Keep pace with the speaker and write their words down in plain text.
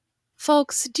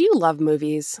Folks, do you love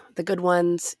movies? The good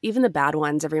ones, even the bad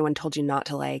ones everyone told you not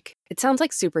to like? It sounds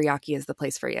like Super Yaki is the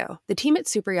place for you. The team at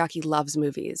Super Yaki loves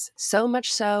movies, so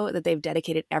much so that they've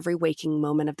dedicated every waking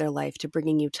moment of their life to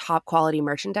bringing you top quality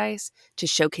merchandise to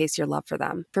showcase your love for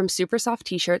them. From super soft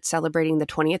t-shirts celebrating the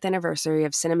 20th anniversary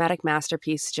of cinematic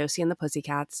masterpiece Josie and the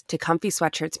Pussycats, to comfy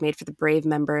sweatshirts made for the brave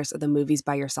members of the Movies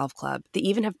by Yourself Club. They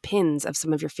even have pins of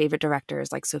some of your favorite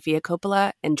directors like Sofia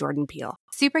Coppola and Jordan Peele.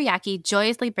 Super Yaki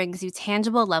joyously brings you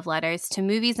tangible love letters to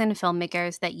movies and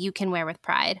filmmakers that you can wear with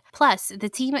pride. Plus, the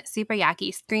team at Super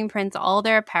Yaki screen prints all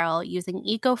their apparel using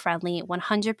eco-friendly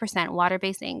 100%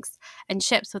 water-based inks and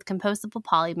ships with compostable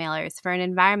poly mailers for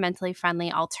an environmentally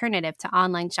friendly alternative to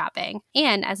online shopping.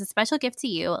 And as a special gift to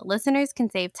you, listeners can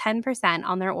save 10%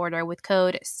 on their order with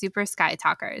code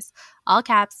SUPERSKYTALKERS, all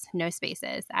caps, no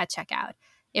spaces, at checkout.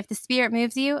 If the spirit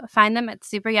moves you, find them at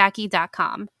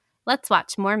superyaki.com. Let's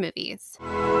watch more movies.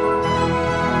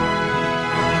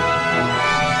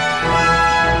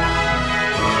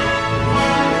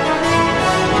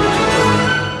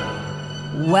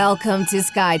 Welcome to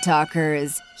Sky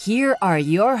Talkers. Here are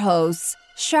your hosts,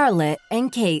 Charlotte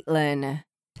and Caitlin.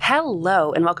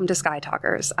 Hello, and welcome to Sky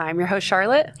Talkers. I'm your host,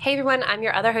 Charlotte. Hey everyone, I'm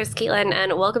your other host, Caitlin,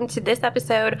 and welcome to this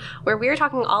episode where we're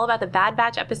talking all about the Bad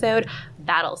Batch episode,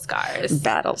 Battle Scars.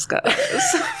 Battle Scars.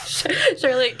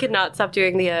 Charlotte could not stop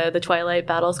doing the Twilight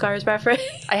Battle Scars reference.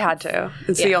 I had to.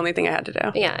 It's the only thing I had to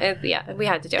do. Yeah, we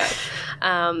had to do it.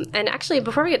 And actually,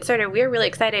 before we get started, we are really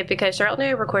excited because Charlotte and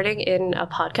I are recording in a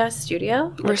podcast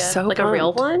studio. We're so like a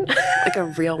real one. Like a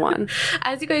real one.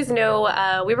 As you guys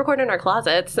know, we record in our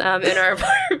closets in our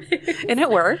apartment. And it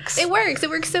works. It works. It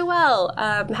works so well.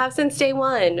 Have since day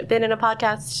one been in a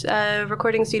podcast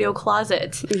recording studio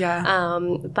closet. Yeah.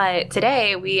 But today,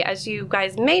 we, as you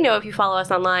guys may know if you follow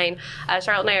us online,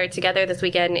 Charlotte and I are together this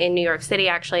weekend in New York City,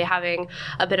 actually having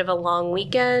a bit of a long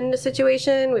weekend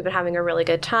situation. We've been having a really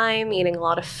good time, eating a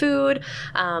lot of food.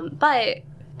 But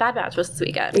Bad Batch was this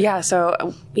weekend. Yeah,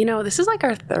 so, this is like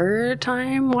our third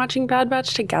time watching Bad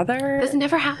Batch together. This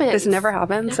never happened. It's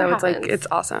like, it's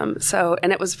awesome. So,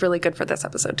 and it was really good for this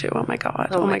episode too. Oh my God.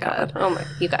 Oh my God.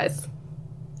 You guys.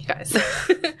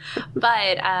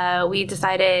 But we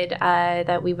decided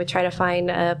that we would try to find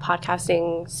a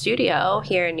podcasting studio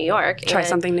here in New York. Try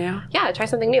something new. Yeah, try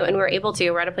something new. And we were able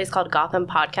to. We're at a place called Gotham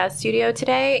Podcast Studio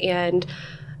today, and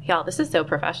y'all, this is so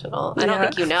professional. I don't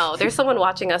think you know. There's someone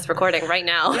watching us recording right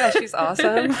now. Yeah, she's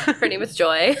awesome. Her name is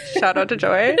Joy. Shout out to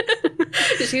Joy.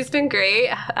 She's been great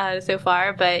so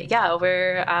far. But yeah,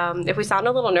 we're if we sound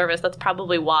a little nervous, that's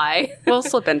probably why. We'll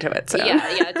slip into it soon.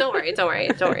 Yeah. Don't worry.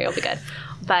 It'll be good.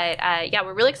 But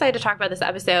we're really excited to talk about this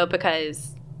episode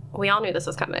because we all knew this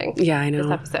was coming. Yeah, I know.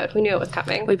 This episode. We knew it was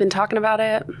coming. We've been talking about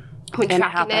it. We've been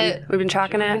tracking it. We've been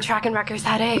tracking Wrecker's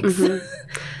headaches. Mm-hmm.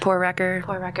 Poor Wrecker.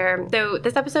 So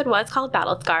this episode was called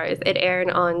Battle Scars. It aired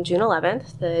on June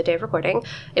 11th, the day of recording.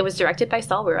 It was directed by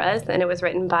Saul Ruiz, and it was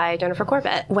written by Jennifer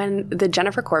Corbett. When the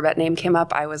Jennifer Corbett name came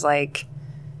up, I was like,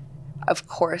 of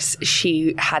course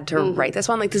she had to write this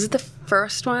one. Like, this is the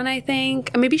first one, I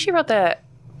think. Maybe she wrote the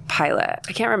pilot.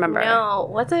 I can't remember. No,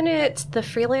 wasn't it the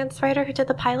freelance writer who did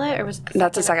the pilot, or was it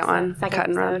that's the second one? Cut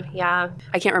and Run. Yeah,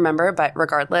 I can't remember, but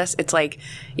regardless, it's like,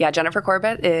 Jennifer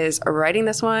Corbett is writing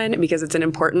this one because it's an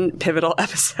important, pivotal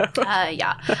episode.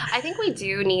 Yeah, I think we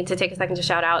do need to take a second to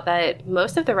shout out that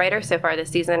most of the writers so far this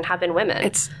season have been women.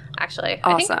 It's actually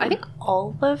awesome. I think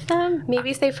all of them,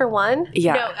 maybe save for one.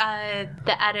 Yeah. No,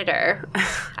 the editor,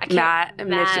 Matt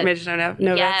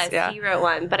Novitz. Yes, he wrote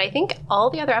one, but I think all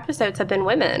the other episodes have been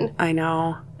women. I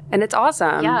know. And it's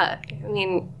awesome. Yeah. I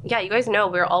mean, you guys know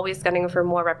we're always gunning for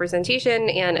more representation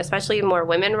and especially more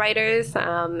women writers,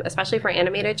 especially for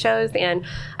animated shows. And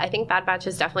I think Bad Batch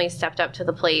has definitely stepped up to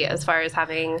the plate as far as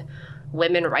having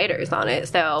women writers on it.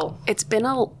 So it's been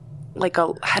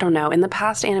I don't know, in the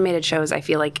past animated shows, I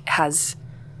feel like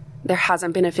there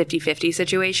hasn't been a 50-50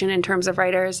 situation in terms of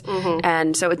writers. Mm-hmm.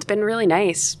 And so it's been really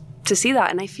nice to see that.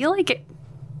 And I feel like it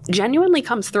genuinely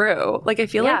comes through. Like, I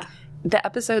feel like the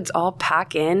episodes all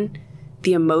pack in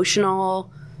the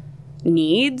emotional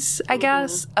needs, I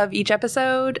guess, of each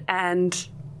episode. And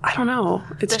I don't know.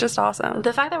 It's just awesome.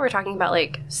 The fact that we're talking about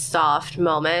like soft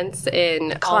moments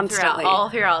in all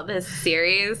throughout this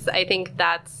series, I think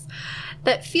that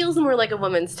feels more like a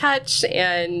woman's touch,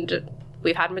 and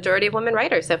we've had a majority of women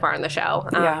writers so far on the show,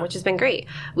 which has been great.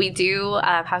 We do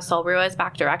have Saul Ruiz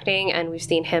back directing, and we've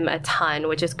seen him a ton,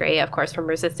 which is great, of course, from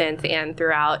Resistance and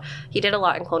throughout. He did a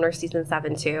lot in Clone Wars Season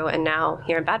 7, too, and now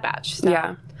here in Bad Batch. So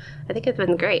I think it's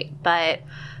been great. But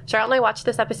Charlotte and I watched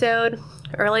this episode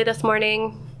early this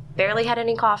morning, barely had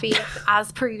any coffee,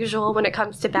 as per usual when it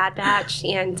comes to Bad Batch,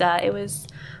 and it was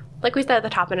like we said at the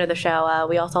top end of the show,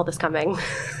 we all saw this coming.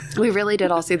 We really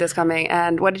did all see this coming.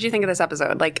 And what did you think of this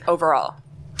episode, like, overall?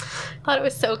 I thought it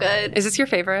was so good. Is this your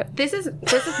favorite? This is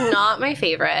not my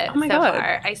favorite oh my so God.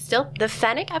 far. The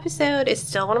Fennec episode is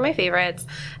still one of my favorites.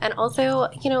 And also,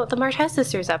 the Martez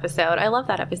sisters episode. I love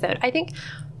that episode. I think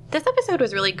this episode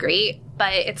was really great,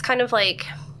 but it's kind of like,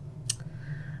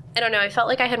 I don't know, I felt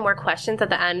like I had more questions at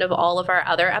the end of all of our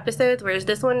other episodes, whereas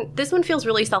this one feels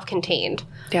really self-contained.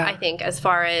 Yeah. I think, as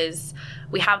far as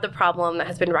we have the problem that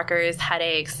has been Wrecker's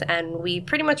headaches, and we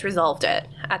pretty much resolved it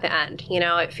at the end.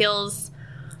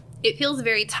 It feels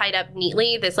very tied up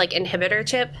neatly, this like inhibitor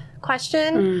chip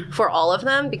question for all of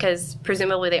them, because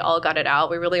presumably they all got it out.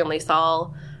 We really only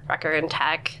saw Wrecker and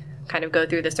Tech kind of go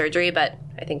through the surgery, but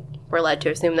I think we're led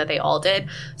to assume that they all did.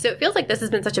 So it feels like this has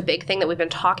been such a big thing that we've been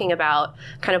talking about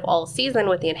kind of all season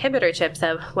with the inhibitor chips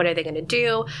of what are they going to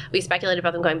do. We speculated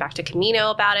about them going back to Camino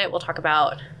about it. We'll talk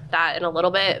about that in a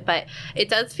little bit, but it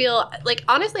does feel like,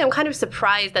 honestly, I'm kind of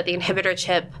surprised that the inhibitor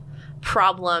chip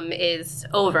problem is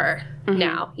over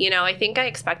now. I think I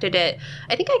expected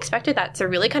that to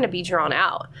really kind of be drawn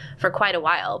out for quite a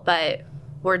while, but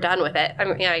we're done with it. I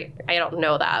mean, I don't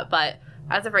know that, but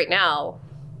as of right now,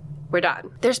 we're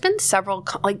done. There's been several,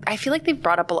 I feel like they've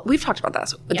brought up we've talked about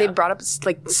this, but they've brought up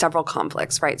like several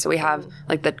conflicts, right? So we have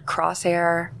like the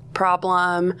crosshair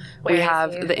problem, we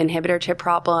have the inhibitor chip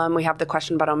problem, we have the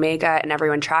question about Omega and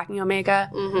everyone tracking Omega.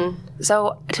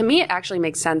 So to me, it actually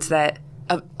makes sense that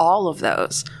of all of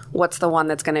those, what's the one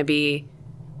that's going to be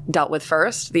dealt with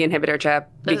first? The inhibitor chip,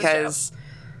 because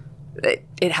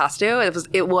it has to.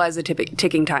 It was a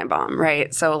ticking time bomb,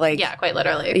 right? So like, yeah, quite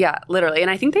literally. Yeah, literally. And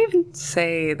I think they even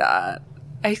say that.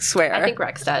 I swear. I think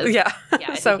Rex does. Yeah.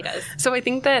 Yeah, I think he does. So I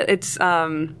think that it's, I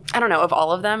don't know, of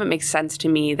all of them, it makes sense to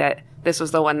me that this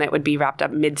was the one that would be wrapped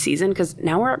up mid-season, because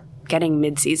now we're getting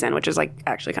mid-season, which is like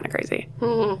actually kind of crazy.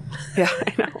 Yeah,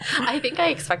 I know. I think I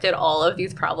expected all of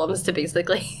these problems to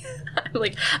basically, I'm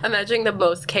like imagining the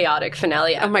most chaotic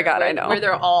finale ever. Oh my God, I know. Where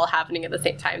they're all happening at the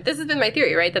same time. This has been my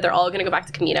theory, right? That they're all going to go back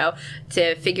to Camino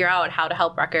to figure out how to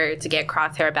help Wrecker to get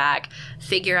Crosshair back,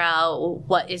 figure out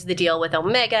what is the deal with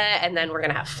Omega, and then we're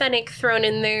going to have Fennec thrown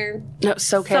in there. No,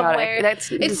 so chaotic.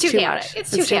 It's too chaotic. Much.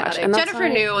 It's too chaotic. Jennifer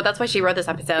knew. That's why she wrote this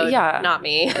episode. Yeah. Not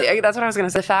me. That's what I was going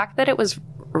to say. The fact that it was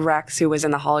Rex who was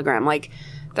in the hologram, like,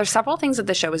 there's several things that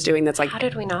the show is doing that's like, how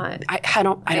did we not? I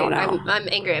don't know. I'm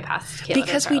angry at past Caitlin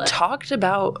because we talked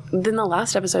about in the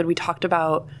last episode, we talked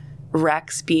about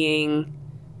Rex being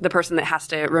the person that has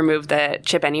to remove the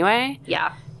chip anyway.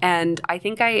 Yeah. And I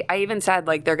think I even said,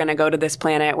 like, they're going to go to this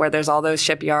planet where there's all those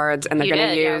shipyards, and they're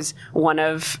going to use one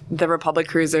of the Republic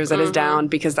cruisers that is down,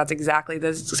 because that's exactly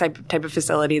the type of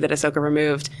facility that Ahsoka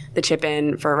removed the chip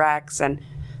in for Rex, and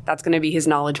that's going to be his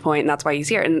knowledge point, and that's why he's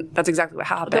here. And that's exactly what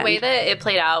happened. The way that it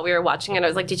played out, we were watching it, I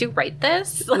was like, did you write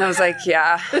this? And I was like,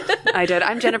 yeah, I did.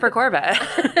 I'm Jennifer Corbett.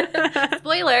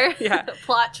 Spoiler. Yeah.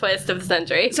 Plot twist of the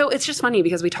century. So it's just funny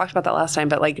because we talked about that last time,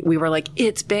 but like we were like,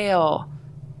 it's Bail.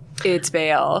 It's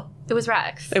Bail. It was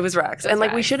Rex. It was Rex. And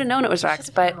like we should have known it was Rex,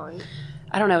 but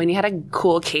I don't know. And he had a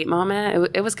cool Kate moment.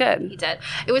 It was good. He did.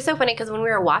 It was so funny because when we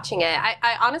were watching it,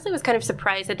 I honestly was kind of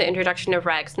surprised at the introduction of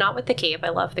Rex. Not with the cape. I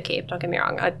love the cape. Don't get me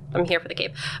wrong. I'm here for the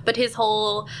cape. But his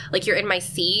whole, like, you're in my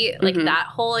seat, like that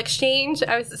whole exchange.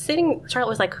 I was sitting, Charlotte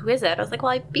was like, who is it? I was like,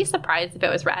 well, I'd be surprised if it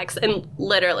was Rex. And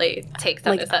literally takes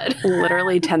on his head.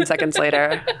 Literally 10 seconds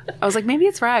later, I was like, maybe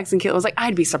it's Rex. And Kate was like,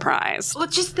 I'd be surprised. Well,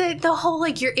 just the whole,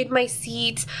 like, you're in my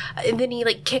seat. And then he,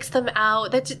 like, kicks them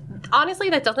out. That just, honestly,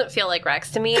 that doesn't feel like Rex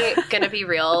to me. Gonna be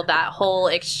real, that whole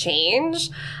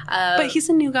exchange. But he's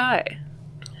a new guy.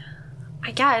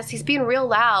 I guess. He's being real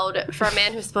loud for a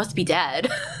man who's supposed to be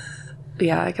dead.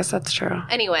 Yeah, I guess that's true.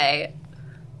 Anyway,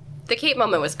 the Kate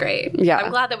moment was great. Yeah. I'm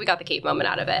glad that we got the Kate moment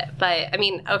out of it. But, I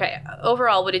mean, okay,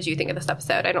 overall, what did you think of this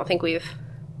episode? I don't think we've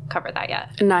covered that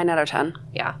yet. 9 out of 10.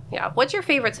 Yeah. What's your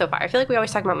favorite so far? I feel like we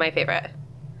always talk about my favorite.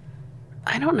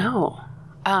 I don't know.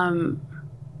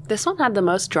 This one had the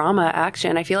most drama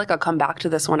action. I feel like I'll come back to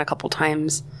this one a couple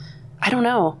times. I don't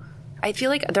know. I feel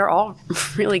like they're all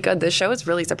really good. This show is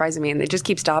really surprising me, and it just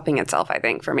keeps stopping itself, I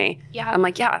think, for me. Yeah. I'm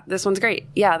like, yeah, this one's great.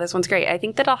 Yeah, this one's great. I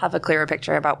think that I'll have a clearer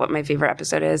picture about what my favorite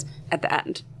episode is at the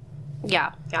end.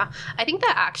 Yeah. I think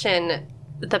the action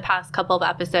the past couple of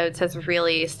episodes has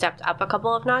really stepped up a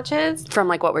couple of notches. From,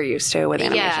 like, what we're used to with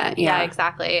animation. Yeah,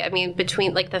 exactly. I mean,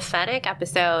 between, like, the Fennec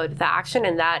episode, the action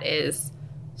in that is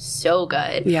so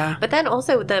good. Yeah. But then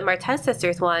also the Martez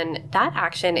sisters one, that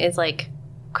action is like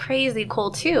crazy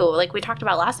cool too. Like we talked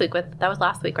about last week that was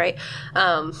last week, right?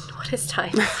 What is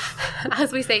time?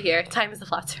 As we say here, time is a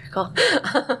flat circle.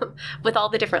 With all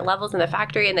the different levels in the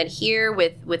factory, and then here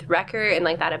with Wrecker and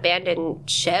like that abandoned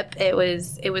ship, it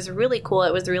was really cool.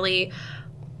 It was really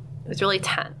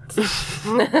tense.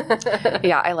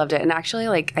 Yeah, I loved it. And actually,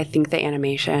 like, I think the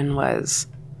animation was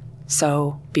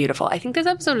so beautiful. I think this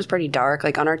episode was pretty dark.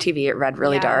 Like, on our TV, it read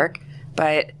really dark.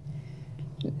 But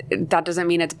that doesn't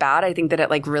mean it's bad. I think that it,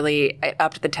 like, really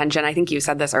upped the tension. I think you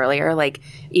said this earlier. Like,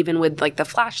 even with, like, the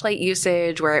flashlight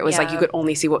usage where it was, like, you could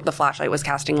only see what the flashlight was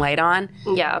casting light on.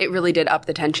 Yeah. It really did up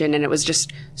the tension, and it was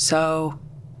just so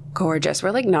gorgeous.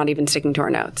 We're, like, not even sticking to our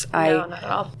notes. No, not at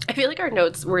all. I feel like our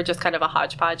notes were just kind of a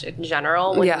hodgepodge in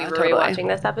general when we were rewatching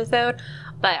this episode.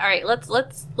 But all right,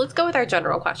 let's go with our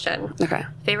general question. Okay.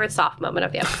 Favorite soft moment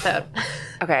of the episode.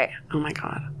 Okay. Oh my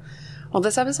God. Well,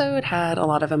 this episode had a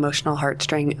lot of emotional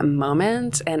heartstring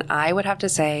moments, and I would have to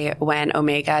say when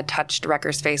Omega touched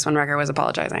Wrecker's face when Wrecker was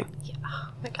apologizing. Yeah.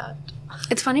 Oh my God.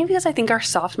 It's funny because I think our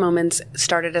soft moments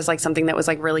started as like something that was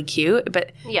like really cute,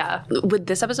 but yeah, with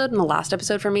this episode and the last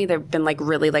episode for me, they've been like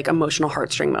really like emotional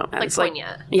heartstring moments. Like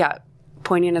poignant. Yeah.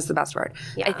 Poignant is the best word.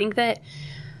 Yeah. I think that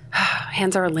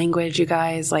hands are a language, you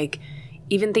guys. Like,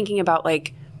 even thinking about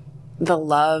like the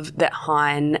love that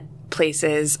Han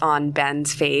places on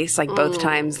Ben's face, like both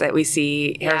times that we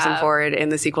see Harrison Ford in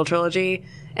the sequel trilogy.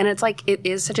 And it's like, it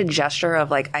is such a gesture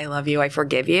of like, I love you, I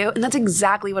forgive you. And that's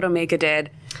exactly what Omega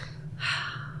did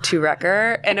to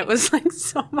Wrecker. And it was like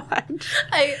so much.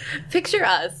 I picture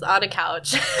us on a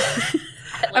couch.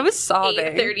 Like I was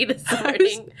sobbing. 8:30 this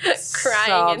morning,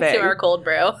 crying into our cold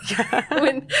brew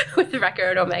with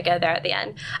Wrecker and Omega there at the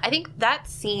end. I think that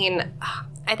scene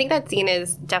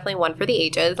is definitely one for the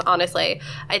ages, honestly.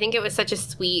 I think it was such a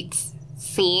sweet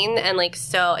scene, and like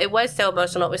it was so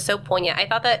emotional. It was so poignant. I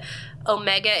thought that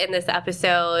Omega in this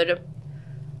episode,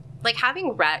 like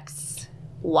having Rex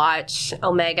watch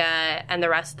Omega and the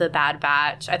rest of the Bad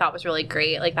Batch, I thought was really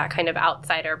great, like that kind of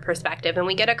outsider perspective. And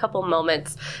we get a couple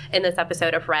moments in this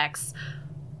episode of Rex,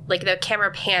 like the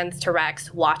camera pans to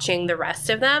Rex watching the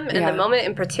rest of them. And the moment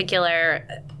in particular,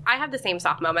 I have the same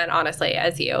soft moment, honestly,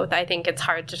 as you. I think it's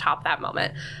hard to top that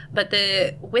moment. But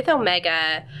with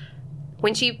Omega,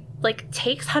 when she like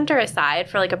takes Hunter aside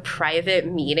for like a private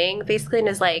meeting, basically, and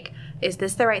is like, is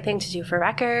this the right thing to do for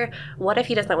Wrecker? What if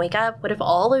he doesn't wake up? What if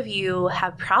all of you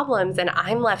have problems and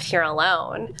I'm left here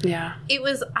alone? Yeah.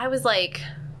 I was like,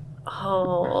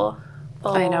 oh,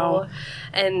 I know.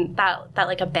 And that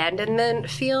like abandonment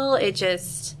feel, it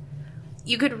just,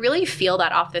 you could really feel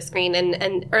that off the screen.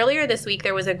 And earlier this week,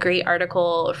 there was a great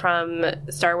article from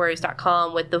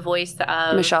StarWars.com with the voice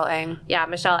of Michelle Ang. Yeah,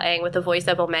 Michelle Ang with the voice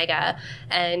of Omega.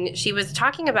 And she was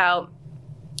talking about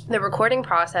the recording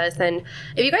process. And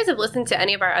if you guys have listened to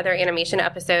any of our other animation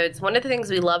episodes, one of the things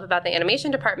we love about the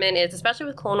animation department is, especially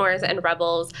with Clone Wars and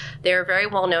Rebels, they're very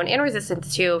well known, and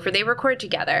Resistance too, for they record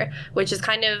together, which is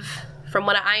kind of, from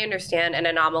what I understand, an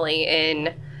anomaly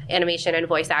in animation and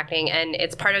voice acting, and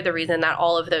it's part of the reason that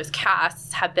all of those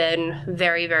casts have been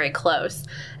very, very close.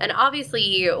 And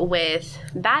obviously with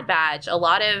Bad Batch, a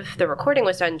lot of the recording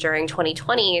was done during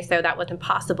 2020, so that wasn't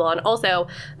possible. And also,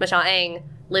 Michelle Ang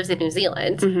lives in New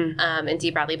Zealand, and Dee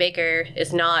Bradley Baker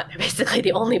is not basically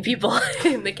the only people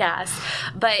in the cast.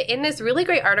 But in this really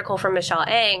great article from Michelle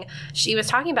Ang, she was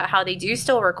talking about how they do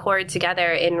still record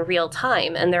together in real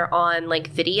time, and they're on like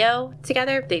video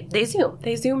together. They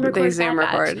Zoom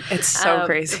record. It's so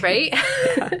crazy, right?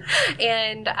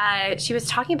 And she was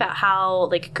talking about how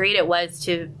like great it was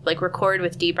to like record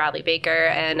with Dee Bradley Baker,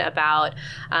 and about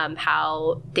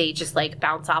how they just like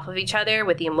bounce off of each other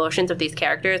with the emotions of these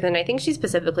characters. And I think she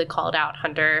specifically called out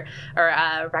Hunter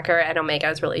or Wrecker and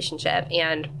Omega's relationship,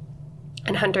 and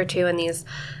Hunter too, and these,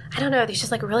 I don't know, these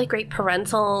just like really great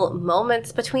parental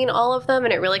moments between all of them.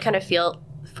 And it really kind of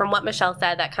from what Michelle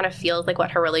said, that kind of feels like what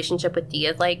her relationship with Dee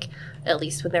is like, at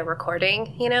least when they're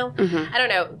recording, you know? I don't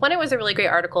know. One, it was a really great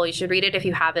article. You should read it if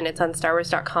you haven't. It's on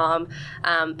StarWars.com.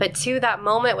 But two, that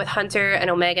moment with Hunter and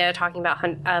Omega talking about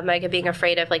Omega being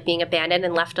afraid of like being abandoned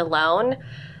and left alone,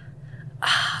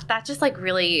 that just like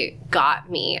really got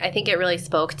me. I think it really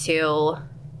spoke to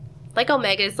like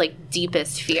Omega's like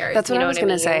deepest fears. That's what I was going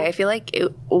to say. I feel like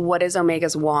what is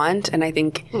Omega's want? And I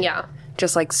think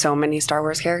just like so many Star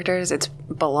Wars characters, it's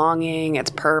belonging, it's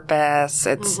purpose,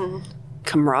 it's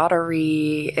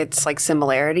camaraderie, it's like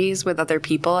similarities with other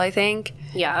people, I think.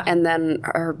 Yeah. And then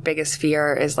her biggest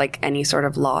fear is like any sort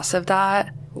of loss of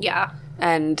that. Yeah.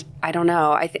 And I don't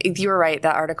know. I think you were right.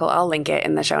 That article, I'll link it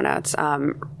in the show notes.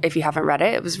 If you haven't read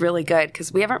it, it was really good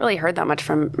because we haven't really heard that much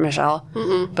from Michelle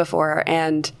before.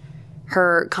 And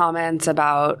her comments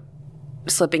about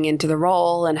slipping into the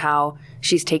role and how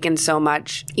she's taken so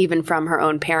much even from her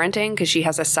own parenting because she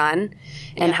has a son,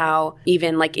 and how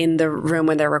even like in the room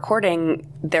when they're recording,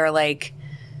 they're like,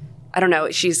 I don't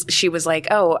know, she was like,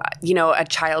 oh, you know, a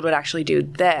child would actually do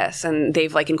this, and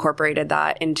they've like incorporated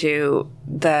that into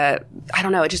the, I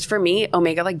don't know, it just, for me,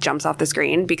 Omega like jumps off the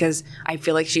screen because I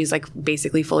feel like she's like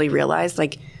basically fully realized,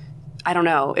 like, I don't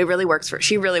know,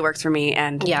 she really works for me,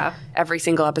 and every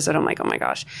single episode I'm like, oh my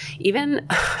gosh. Even,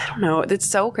 I don't know, it's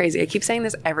so crazy. I keep saying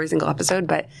this every single episode,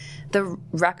 but the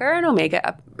Wrecker and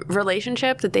Omega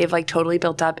relationship that they've like totally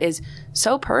built up is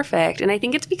so perfect. And I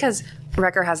think it's because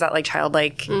Wrecker has that like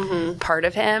childlike part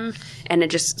of him, and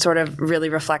it just sort of really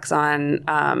reflects on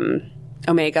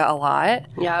Omega a lot.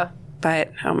 Yeah.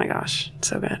 But, oh my gosh,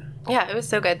 so good. Yeah, it was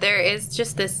so good. There is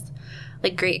just this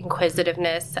like great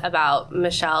inquisitiveness about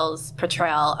Michelle's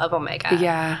portrayal of Omega.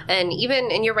 Yeah. And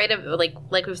you're right,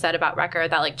 like we've said about Wrecker,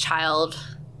 that like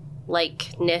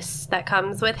childlikeness that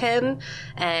comes with him,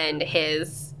 and he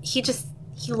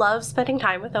loves spending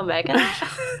time with Omega.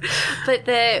 But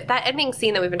that ending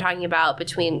scene that we've been talking about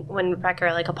between when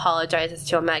Wrecker like apologizes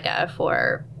to Omega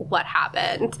for what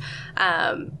happened,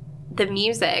 the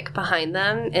music behind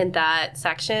them in that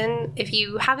section, if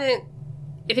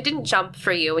it didn't jump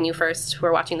for you when you first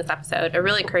were watching this episode, I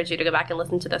really encourage you to go back and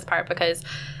listen to this part, because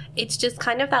it's just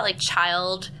kind of that like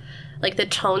child, like the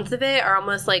tones of it are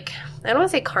almost like, I don't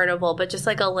want to say carnival, but just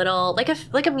like a little, like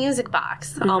a music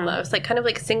box almost, like kind of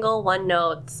like single one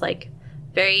notes, like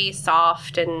very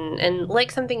soft and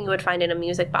like something you would find in a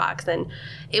music box. And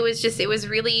it was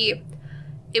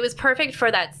perfect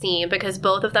for that scene because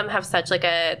both of them have such like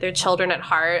they're children at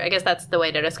heart. I guess that's the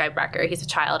way to describe Wrecker. He's a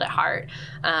child at heart.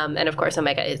 And of course,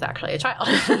 Omega is actually a child.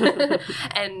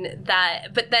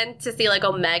 But then to see like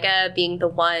Omega being the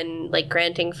one like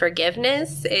granting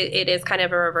forgiveness, it is kind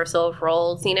of a reversal of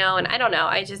roles, you know? And I don't know.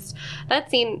 That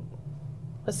scene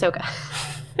was so good.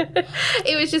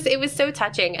 It was so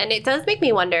touching, and it does make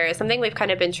me wonder, something we've kind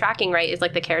of been tracking, right, is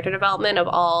like the character development of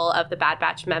all of the Bad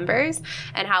Batch members,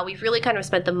 and how we've really kind of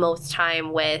spent the most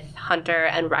time with Hunter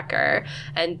and Wrecker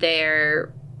and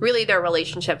their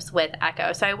relationships with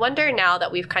Echo. So I wonder, now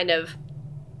that we've kind of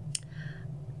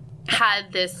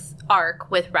had this arc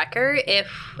with Wrecker, if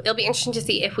it'll be interesting to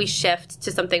see if we shift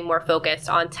to something more focused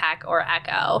on Tech or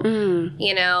Echo.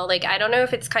 You know, like I don't know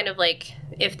if it's kind of like,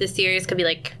 if the series could be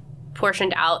like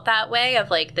portioned out that way, of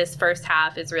like this first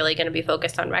half is really going to be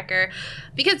focused on Wrecker,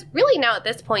 because really now at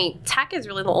this point, Tech is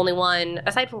really the only one,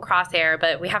 aside from Crosshair,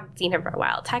 but we haven't seen him for a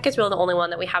while. Tech is really the only one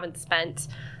that we haven't spent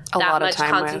that much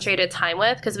concentrated time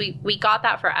with, because we got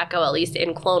that for Echo, at least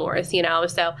in Clone Wars, you know.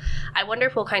 So I wonder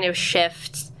if we'll kind of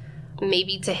shift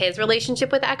maybe to his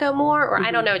relationship with Echo more, or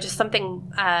I don't know, just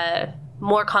something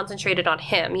more concentrated on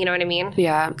him, you know what I mean?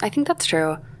 Yeah, I think that's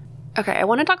true. Okay, I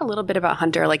want to talk a little bit about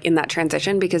Hunter, like in that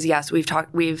transition, because yes,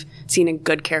 we've seen a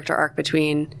good character arc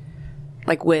between,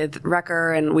 like with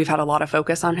Wrecker, and we've had a lot of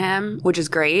focus on him, which is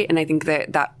great, and I think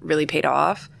that really paid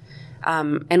off.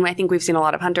 And I think we've seen a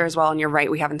lot of Hunter as well, and you're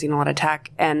right, we haven't seen a lot of Tech,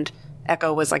 and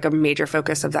Echo was like a major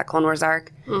focus of that Clone Wars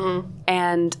arc.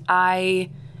 And I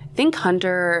think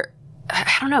Hunter,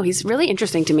 I don't know, he's really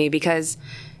interesting to me because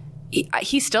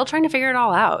he's still trying to figure it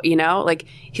all out, you know? Like,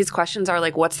 his questions are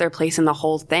like, what's their place in the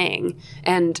whole thing?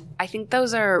 And I think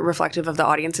those are reflective of the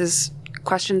audience's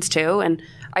questions too. And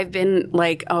I've been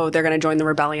like, oh, they're going to join the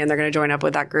rebellion, they're going to join up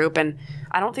with that group. And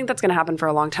I don't think that's going to happen for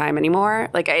a long time anymore.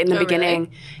 Like, in the beginning,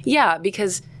 really? Yeah,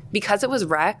 because it was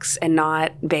Rex and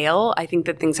not Bail, I think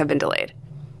that things have been delayed.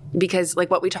 Because,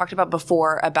 like, what we talked about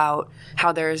before about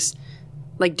how there's,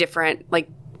 like, different, like,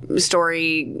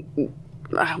 story...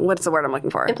 what's the word I'm looking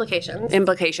for?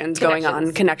 Implications going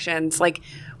on, connections, like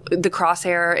the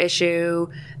Crosshair issue,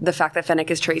 the fact that Fennec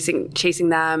is chasing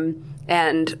them,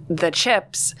 and the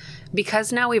chips.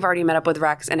 Because now we've already met up with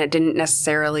Rex, and it didn't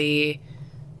necessarily,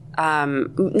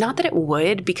 not that it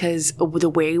would, because the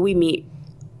way we meet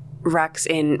Rex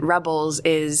in Rebels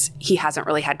is he hasn't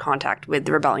really had contact with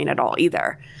the rebellion at all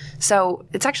either. So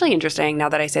it's actually interesting now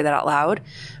that I say that out loud.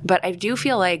 But I do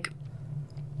feel like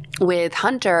with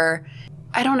Hunter,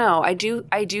 I don't know. I do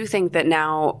think that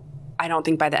now, I don't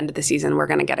think by the end of the season we're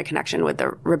going to get a connection with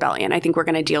the rebellion. I think we're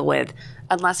going to deal with,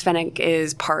 unless Fennec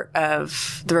is part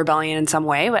of the rebellion in some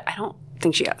way, but I don't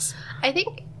think she is. I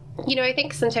think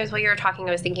sometimes while you were talking,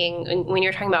 I was thinking, when you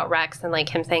were talking about Rex and like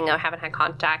him saying, oh, I haven't had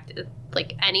contact,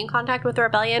 like any contact with the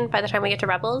rebellion by the time we get to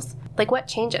Rebels, like what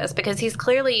changes? Because he's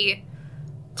clearly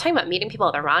talking about meeting people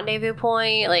at the rendezvous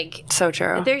point. Like, so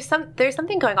true. There's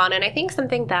something going on. And I think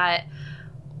something that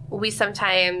we fall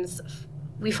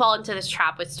into this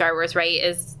trap with Star Wars, right,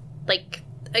 is like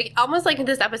like, almost like in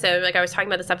this episode, like I was talking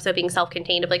about this episode being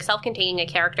self-contained, of like self-containing a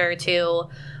character to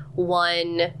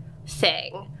one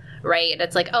thing, right? And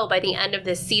it's like, oh, by the end of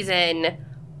this season,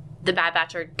 the Bad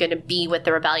Batch are going to be with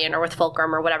the Rebellion or with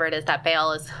Fulcrum or whatever it is that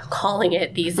Bail is calling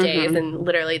it these days, and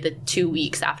literally the 2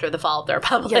 weeks after the fall of the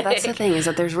Republic. Yeah, that's the thing, is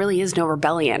that there really is no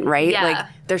rebellion, right? Yeah. Like,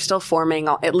 they're still forming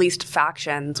at least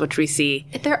factions, which we see.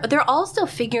 They're all still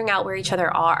figuring out where each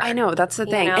other are. I know, that's the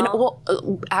thing. know? And, well,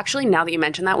 actually, now that you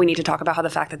mention that, we need to talk about how the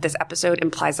fact that this episode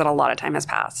implies that a lot of time has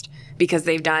passed, because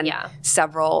they've done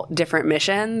several different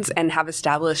missions and have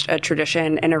established a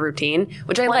tradition and a routine,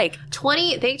 which I like.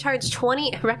 They charge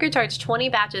 20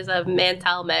 batches of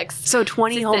Mantel mix. So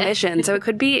 20 whole missions. So it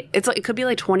could be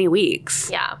like 20 weeks.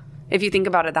 Yeah. If you think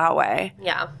about it that way.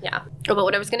 Yeah. But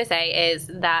what I was going to say is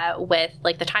that with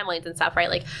like the timelines and stuff, right?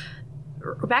 Like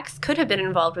Rex could have been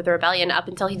involved with the Rebellion up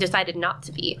until he decided not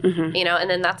to be, you know, and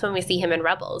then that's when we see him in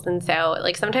Rebels. And so,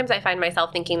 like, sometimes I find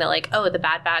myself thinking that, like, oh, the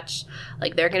Bad Batch,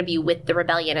 like, they're going to be with the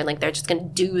Rebellion and, like, they're just going to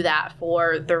do that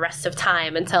for the rest of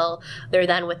time until they're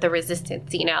then with the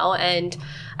Resistance, you know? And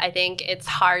I think it's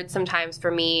hard sometimes for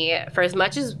me, for as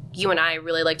much as you and I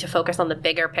really like to focus on the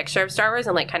bigger picture of Star Wars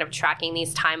and, like, kind of tracking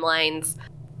these timelines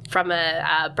from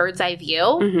a bird's eye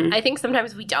view, I think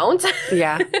sometimes we don't.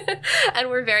 Yeah. And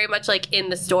we're very much like in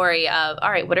the story of, all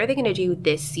right, what are they going to do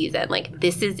this season? Like,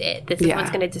 this is it. This is what's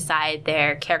going to decide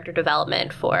their character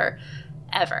development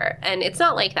forever. And it's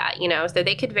not like that, you know? So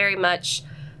they could very much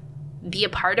be a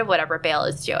part of whatever Bail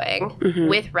is doing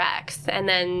with Rex. And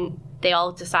then they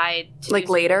all decide to like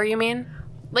later, you mean?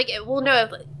 Like, well, no,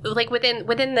 like within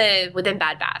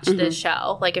Bad Batch, the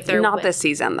show. Like, if they're not this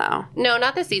season, though. No,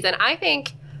 not this season. I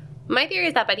think my theory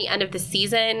is that by the end of the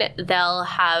season, they're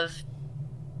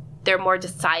more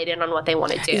decided on what they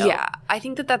want to do. Yeah, I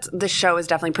think that's the show is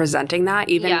definitely presenting that,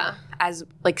 even as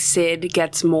like Sid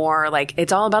gets more like,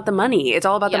 it's all about the money. It's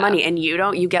all about the money, and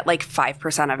you get like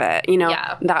 5% of it. You know,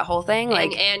 that whole thing.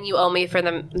 Like, and you owe me for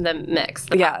the mix.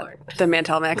 The popcorn. The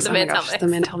Mantel mix. The Mantel mix. The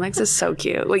Mantel mix is so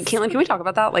cute. Wait, Caitlin, can we talk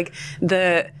about that? Like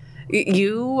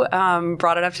you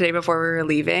brought it up today before we were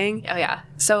leaving. Oh, yeah.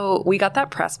 So we got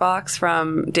that press box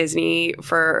from Disney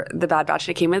for the Bad Batch,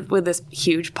 and it came with this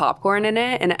huge popcorn in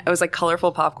it, and it was like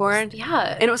colorful popcorn.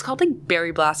 Yeah. And it was called like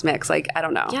Berry Blast Mix. Like, I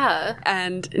don't know. Yeah.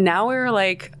 And now we were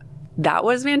like, that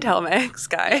was Mantel Mix,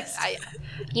 guys.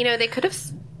 They could have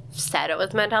said it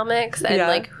was Mantel Mix, and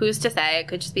like, who's to say? It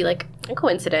could just be like a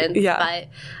coincidence. Yeah. But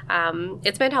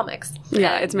it's Mantel Mix.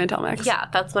 Yeah, it's Mantel Mix. Yeah,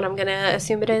 that's what I'm gonna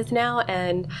assume it is now.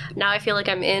 And now I feel like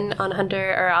I'm in on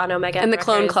Hunter or on Omega. And the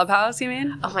Clone Clubhouse, you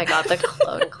mean? Oh my god, the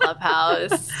Clone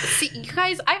Clubhouse. See, you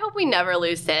guys, I hope we never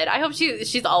lose Sid. I hope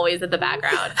she's always in the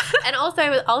background. And also,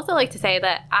 I would also like to say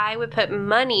that I would put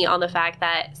money on the fact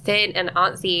that Sid and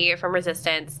Auntie from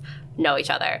Resistance know each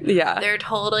other. Yeah. They're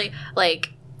totally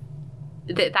like,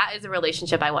 that is a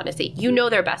relationship I want to see. You know,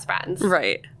 they're best friends.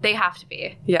 Right. They have to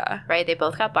be. Yeah. Right? They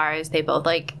both got bars. They both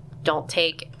like don't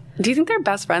take. Do you think they're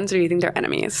best friends, or do you think they're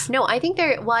enemies? No, I think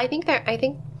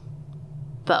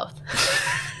both.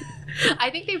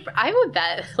 I would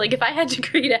bet, like, if I had to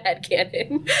create a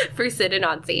headcanon for Sid and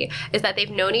Auntie, is that they've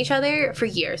known each other for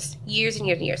years and years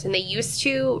and years. And they used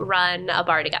to run a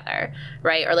bar together,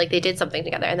 right? Or, like, they did something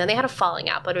together. And then they had a falling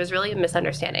out, but it was really a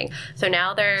misunderstanding. So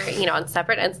now they're, on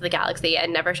separate ends of the galaxy,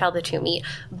 and never shall the two meet.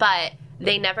 But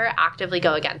they never actively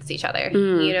go against each other.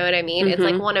 You know what I mean? It's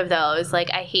like one of those,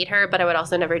 like, I hate her, but I would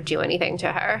also never do anything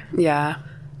to her. Yeah.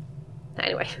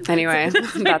 Anyway,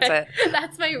 that's it.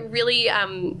 That's my really,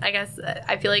 I guess,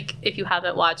 I feel like if you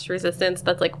haven't watched Resistance,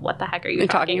 that's like, what the heck are you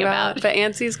talking about? But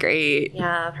Auntie's great.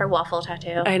 Yeah, her waffle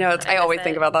tattoo. I know. I always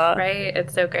think about that. Right?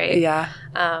 It's so great. Yeah.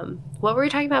 What were we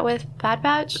talking about with Bad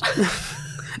Batch?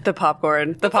 The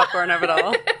popcorn of it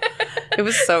all. It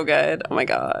was so good. Oh my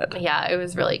God. Yeah, it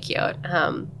was really cute.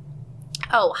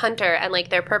 Hunter and like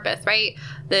their purpose, right?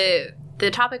 The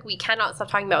topic we cannot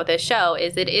stop talking about with this show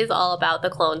is it is all about the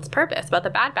clones' purpose, about the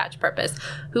Bad Batch purpose.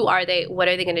 Who are they? What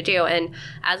are they going to do? And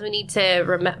as we need to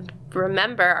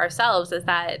remember ourselves is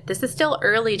that this is still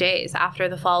early days after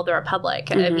the fall of the Republic.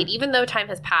 I mean, even though time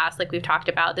has passed, like we've talked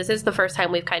about, this is the first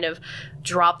time we've kind of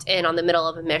dropped in on the middle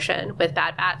of a mission with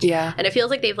Bad Batch. Yeah. And it feels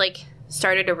like they've like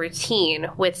started a routine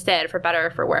with Sid, for better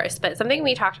or for worse. But something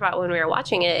we talked about when we were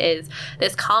watching it is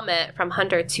this comment from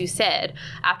Hunter to Sid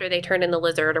after they turn in the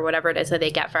lizard or whatever it is that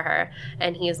they get for her.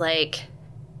 And he's like,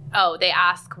 they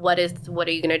ask, what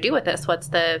are you going to do with this? What's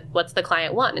the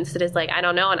client want? And Sid is like, I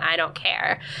don't know, and I don't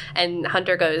care. And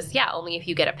Hunter goes, yeah, only if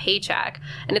you get a paycheck.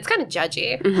 And it's kind of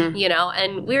judgy,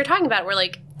 And we were talking about it, we're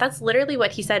like, that's literally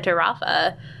what he said to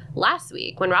Rafa last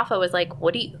week when Rafa was like,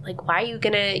 what do you, like, why are you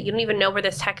gonna, you don't even know where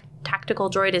this tactical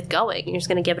droid is going. You're just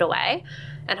gonna give it away.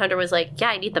 And Hunter was like, yeah,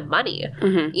 I need the money,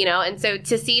 you know? And so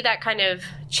to see that kind of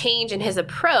change in his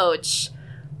approach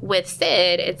with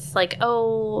Sid, it's like,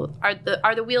 oh,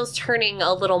 are the wheels turning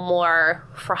a little more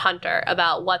for Hunter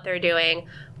about what they're doing,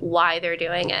 why they're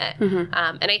doing it. And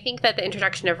I think that the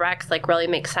introduction of Rex like really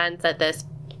makes sense at this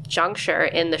juncture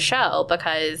in the show,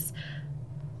 because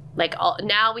like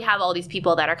now we have all these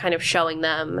people that are kind of showing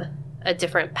them a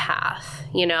different path,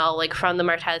 you know, like from the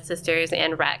Martez sisters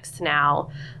and Rex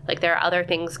now. Like there are other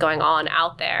things going on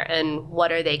out there, and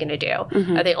what are they going to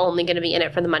do? Are they only going to be in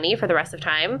it for the money for the rest of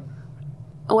time?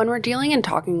 When we're dealing and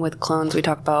talking with clones, we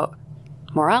talk about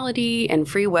morality and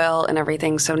free will and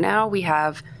everything. So now we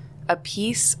have a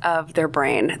piece of their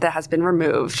brain that has been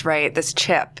removed, right? This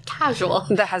chip. Casual.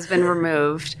 That has been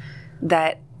removed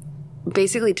that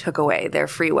basically took away their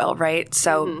free will, right?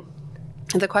 So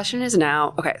the question is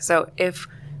now, okay, so if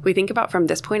we think about from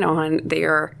this point on, they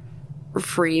are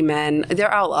free men.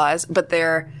 They're outlaws, but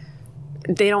they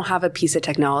don't have a piece of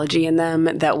technology in them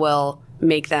that will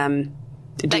make them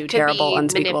do terrible,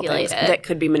 unspeakable things that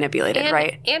could be manipulated,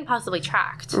 right? And possibly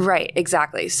tracked. Right,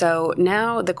 exactly. So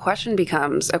now the question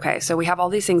becomes, okay, so we have all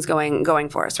these things going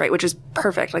for us, right? Which is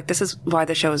perfect. Like this is why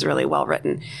the show is really well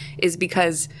written, is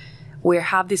because we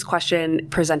have this question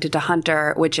presented to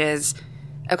Hunter, which is,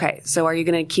 okay, so are you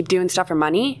going to keep doing stuff for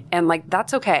money? And like,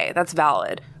 that's okay. That's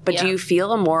valid. But do you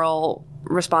feel a moral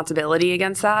responsibility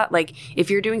against that? Like if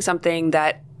you're doing something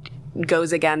that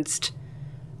goes against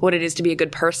what it is to be a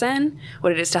good person,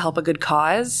 what it is to help a good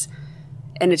cause,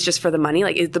 and it's just for the money,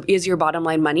 like is your bottom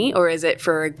line money, or is it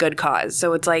for a good cause?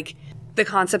 So it's like the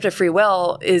concept of free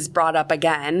will is brought up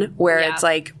again, where it's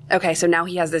like, okay, so now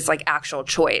he has this like actual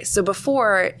choice. So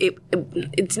before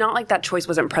it's not like that choice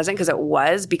wasn't present, because it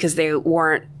was, because they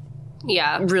weren't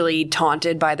really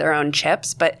taunted by their own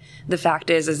chips. But the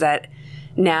fact is that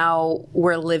now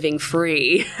we're living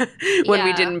free when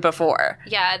we didn't before.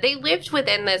 Yeah, they lived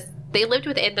within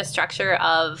the structure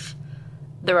of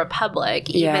the Republic,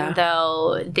 even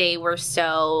though they were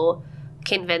so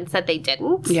convinced that they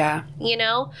didn't. Yeah. You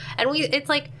know? And it's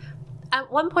like,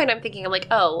 at one point I'm like,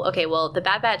 oh, okay, well, the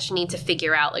Bad Batch need to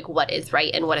figure out, like, what is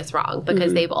right and what is wrong,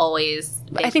 because they've always...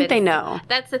 I think they know.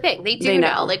 That's the thing. They do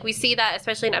know. Like, we see that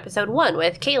especially in episode 1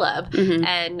 with Caleb.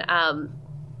 And,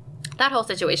 that whole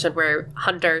situation where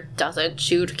Hunter doesn't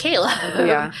shoot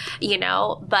Caleb, you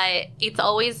know? But it's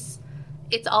always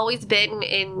been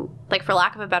in, like, for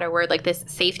lack of a better word, like this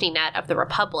safety net of the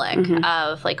Republic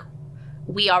of, like,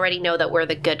 we already know that we're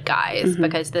the good guys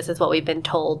because this is what we've been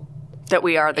told. That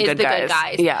we are the good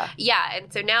guys. Yeah. Yeah.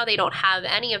 And so now they don't have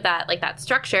any of that, like that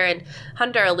structure. And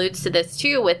Hunter alludes to this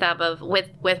too with them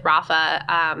with Rafa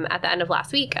at the end of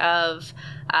last week of,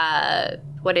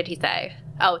 what did he say?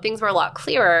 Oh, things were a lot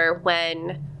clearer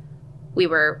when we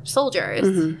were soldiers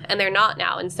and they're not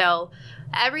now. And so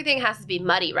everything has to be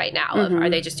muddy right now. Are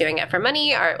they just doing it for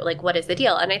money, or like what is the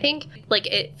deal? And I think like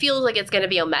it feels like it's going to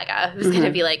be Omega who's going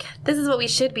to be like, this is what we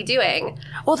should be doing.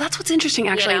 Well, that's what's interesting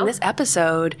actually in this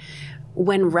episode.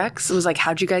 When Rex was like,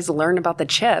 how'd you guys learn about the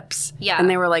chips? Yeah. And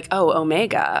they were like, oh,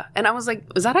 Omega. And I was like,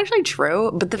 is that actually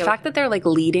true? But the fact that they're like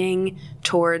leading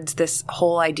towards this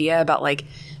whole idea about like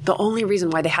the only reason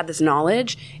why they had this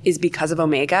knowledge is because of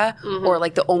Omega, or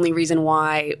like the only reason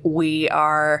why we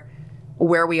are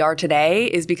where we are today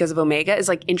is because of Omega is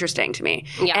like interesting to me.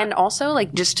 Yeah. And also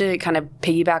like just to kind of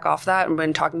piggyback off that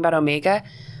when talking about Omega,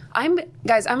 I'm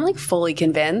like fully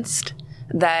convinced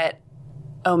that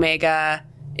Omega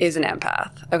is an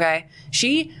empath, okay?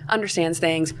 She understands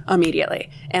things immediately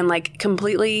and like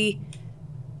completely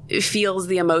feels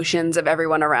the emotions of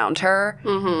everyone around her.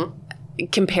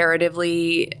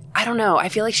 Comparatively, I don't know. I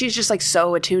feel like she's just like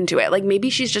so attuned to it. Like maybe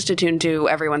she's just attuned to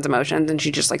everyone's emotions and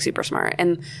she's just like super smart,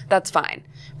 and that's fine.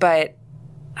 But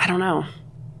I don't know.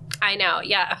 I know.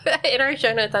 Yeah. In our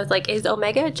show notes, I was like, is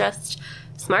Omega just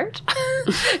smart?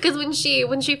 Because when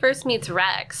she first meets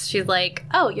Rex, she's like,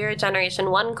 oh, you're a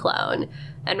Generation 1 clone.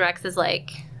 And Rex is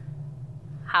like,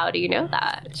 how do you know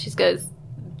that? She says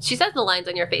the lines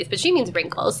on your face, but she means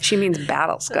wrinkles. She means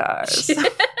battle scars.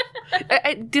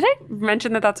 Did I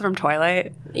mention that that's from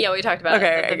Twilight? Yeah, we talked about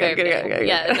it. Okay, good.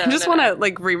 Yeah, I just want to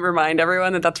like remind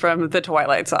everyone that that's from the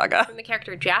Twilight Saga. From the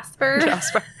character Jasper.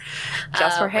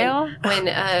 Jasper Hale. When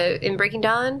in Breaking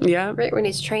Dawn. Yeah. Right when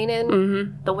he's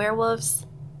training the werewolves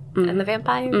and the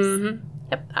vampires.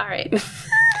 Yep. All right.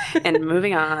 And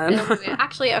moving on.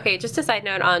 Actually, okay, just a side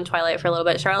note on Twilight for a little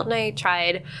bit. Charlotte and I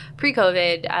tried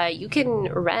pre-COVID. You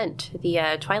can rent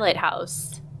the Twilight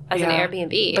house as an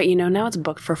Airbnb. But now it's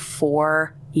booked for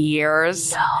 4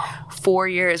 years. No. 4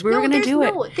 years. We were going to do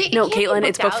it. No, Caitlin,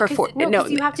 it's booked for 4. No,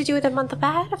 you have to do it a month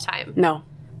ahead of time. No.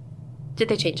 Did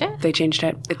they change it? They changed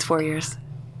it. It's 4 years.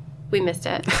 We missed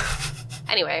it.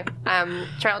 Anyway,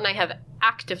 Charlotte and I have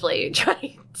actively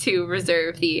tried to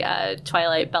reserve the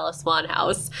Twilight Bella Swan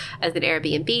house as an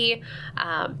Airbnb.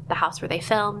 The house where they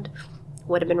filmed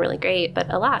would have been really great,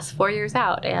 but alas, 4 years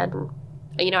out, and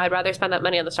I'd rather spend that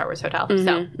money on the Star Wars hotel.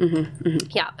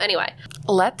 Yeah, anyway.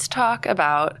 Let's talk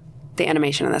about the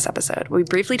animation in this episode. We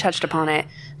briefly touched upon it,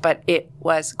 but it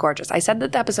was gorgeous. I said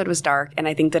that the episode was dark, and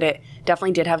I think that it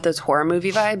definitely did have those horror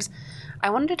movie vibes. I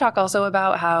wanted to talk also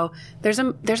about how there's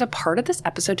a part of this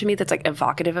episode to me that's like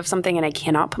evocative of something, and I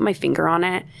cannot put my finger on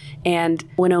it. And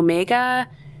when Omega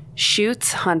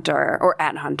shoots Hunter, or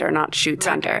at Hunter, not shoots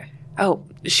Hunter. Oh,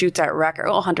 shoots at Wrecker.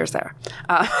 Oh, Hunter's there.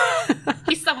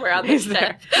 He's somewhere on this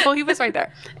ship. Well, he was right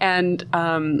there. And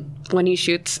when he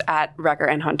shoots at Wrecker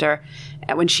and Hunter,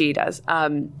 when she does,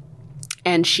 and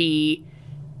she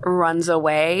runs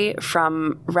away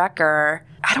from Wrecker,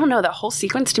 I don't know, that whole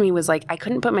sequence to me was like, I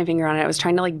couldn't put my finger on it. I was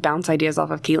trying to like bounce ideas off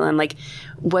of Caitlin. Like,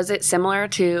 was it similar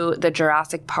to the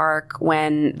Jurassic Park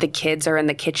when the kids are in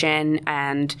the kitchen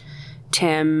and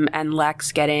Tim and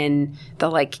Lex get in the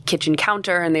like kitchen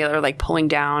counter and they are like pulling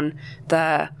down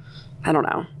the, I don't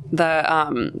know,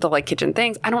 the like kitchen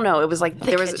things. I don't know. It was like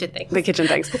the kitchen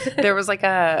things. There was like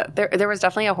there was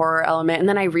definitely a horror element. And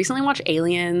then I recently watched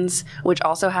Aliens, which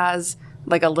also has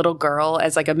like a little girl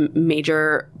as like a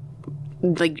major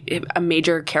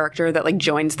character that like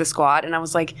joins the squad. And I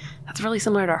was like, that's really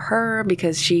similar to her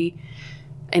because in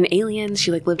Aliens,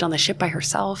 she like lived on the ship by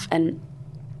herself. And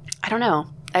I don't know.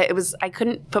 I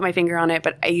couldn't put my finger on it,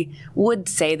 but I would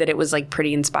say that it was like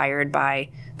pretty inspired by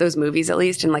those movies, at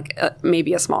least in like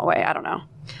maybe a small way. I don't know.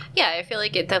 Yeah, I feel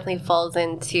like it definitely falls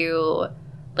into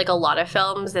like a lot of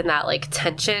films in that like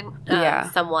tension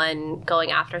of someone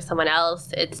going after someone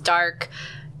else. It's dark.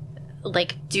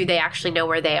 Like, do they actually know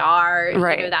where they are?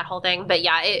 Right. That whole thing. But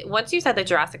yeah, once you said the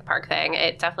Jurassic Park thing,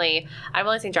 it definitely, I've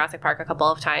only seen Jurassic Park a couple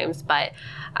of times, but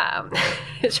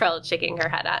Charlotte's shaking her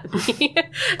head at me.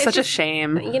 Such a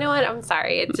shame. You know what? I'm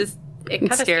sorry. It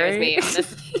kind of scares me,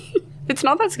 honestly. It's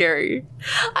not that scary.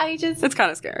 It's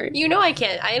kind of scary.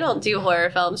 I don't do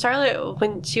horror films. Charlotte,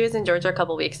 when she was in Georgia a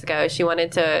couple weeks ago,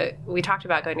 we talked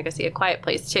about going to go see A Quiet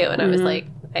Place too, and I was like,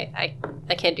 I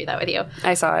can't do that with you.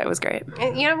 I saw it. It was great.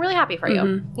 And, I'm really happy for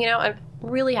you. I'm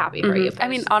really happy for you. I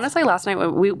mean, honestly, last night,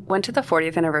 we went to the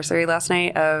 40th anniversary last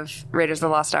night of Raiders of the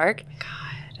Lost Ark. God.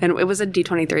 And it was a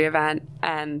D23 event,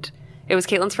 and it was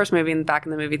Caitlin's first movie back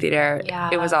in the movie theater.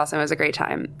 Yeah. It was awesome. It was a great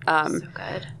time. So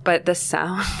good. But the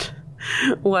sound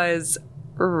was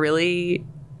really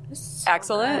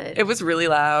excellent. Good. It was really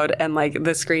loud, and like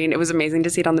the screen, it was amazing to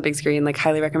see it on the big screen. Like,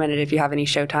 highly recommended if you have any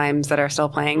Showtimes that are still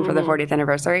playing for the 40th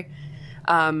anniversary.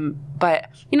 But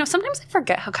sometimes I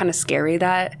forget how kind of scary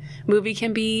that movie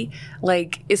can be.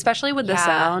 Like, especially with the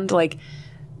sound, like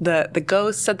the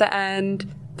ghosts at the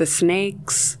end, the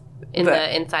snakes.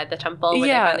 Inside the temple where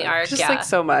they find the ark. Just like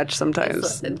so much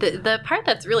sometimes. The part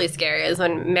that's really scary is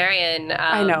when Marion...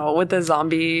 I know, with the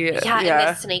zombie... and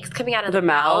the snakes coming out of the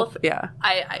mouth. Yeah.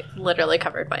 I literally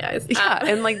covered my eyes. Yeah,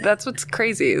 and like that's what's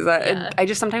crazy is that I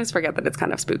just sometimes forget that it's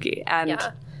kind of spooky. And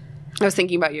I was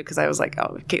thinking about you because I was like,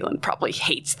 oh, Caitlin probably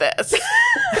hates this.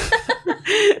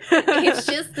 It's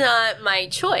just not my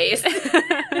choice.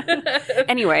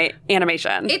 Anyway,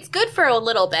 animation. It's good for a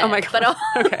little bit. Oh my God.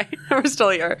 But okay, we're still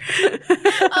here.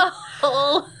 a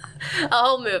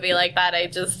whole movie like that I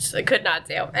just could not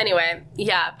do. Anyway,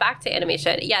 back to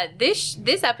animation. Yeah, this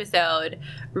episode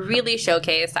really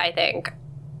showcased, I think,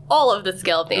 all of the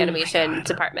skill of the animation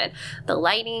department. The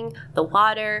lighting, the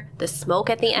water, the smoke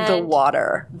at the end. The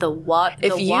water.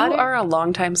 If you are a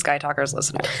longtime Sky Talkers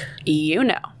listener, you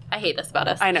know. I hate this about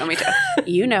us. I know, me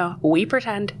too. We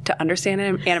pretend to understand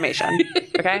animation,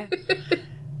 okay?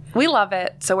 We love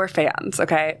it, so we're fans,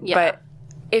 okay? Yeah. But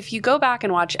if you go back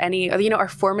and watch any, our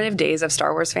formative days of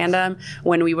Star Wars fandom,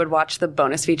 when we would watch the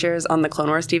bonus features on the Clone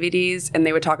Wars DVDs, and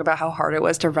they would talk about how hard it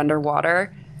was to render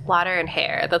water. Water and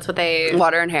hair. That's what they...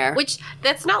 Water and hair. Which,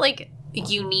 that's not, like,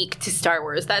 unique to Star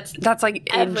Wars. That's like,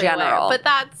 everywhere, in general. But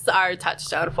that's our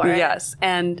touchstone for it. Yes.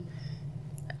 And,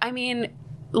 I mean...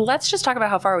 Let's just talk about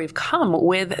how far we've come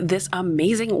with this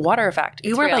amazing water effect.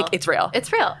 You were like, it's real.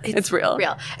 It's real. It's real.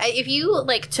 If you,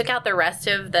 like, took out the rest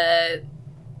of the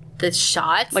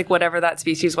shots. Like whatever that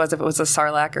species was, if it was a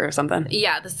sarlacc or something.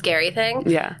 Yeah, the scary thing.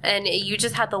 Yeah. And you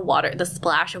just had the water, the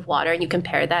splash of water, and you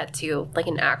compare that to, like,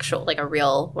 an actual, like, a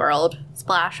real world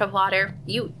splash of water.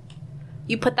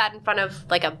 you put that in front of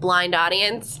like a blind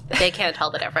audience, they can't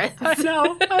tell the difference. I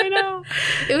know.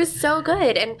 It was so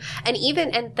good. And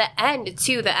even at the end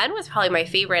too, the end was probably my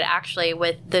favorite actually,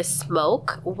 with the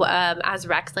smoke as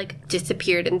Rex like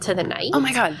disappeared into the night. Oh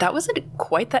my God, that was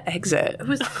quite the exit. It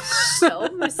was so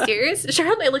mysterious.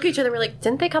 Cheryl and I look at each other, we're like,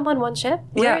 didn't they come on one ship?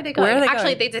 Where are they going?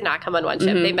 Actually, they did not come on one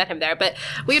ship. They met him there, but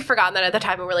we had forgotten that at the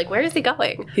time, and we're like, where is he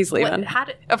going? He's leaving.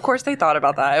 Of course they thought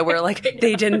about that. We're like,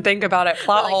 they didn't think about it.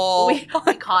 Plot hole. We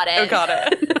caught it. We got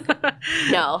it.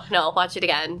 No, watch it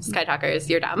again. Sky Talkers,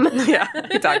 you're dumb. Yeah,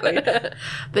 exactly.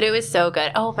 But it was so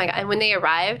good. Oh my God. And when they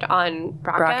arrived on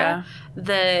Braca.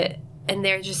 And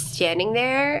they're just standing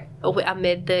there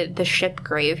amid the ship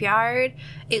graveyard.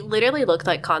 It literally looked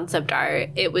like concept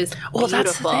art. It was beautiful.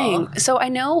 That's the thing. So I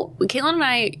know, Caitlin and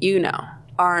I,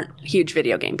 aren't huge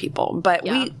video game people, but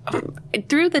we,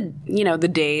 through the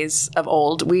days of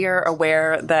old, we are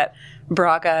aware that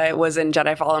Braca was in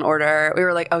Jedi Fallen Order. We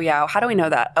were like, oh yeah, how do we know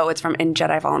that? Oh, it's from in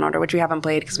Jedi Fallen Order, which we haven't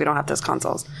played because we don't have those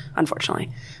consoles,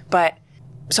 unfortunately. But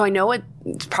so I know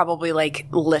it's probably like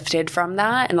lifted from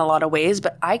that in a lot of ways,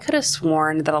 but I could have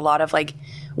sworn that a lot of like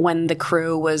when the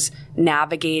crew was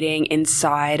navigating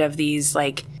inside of these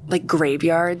like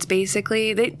graveyards,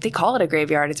 basically, they call it a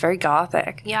graveyard. It's very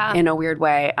gothic, in a weird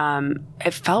way.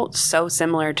 It felt so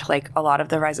similar to like a lot of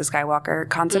the Rise of Skywalker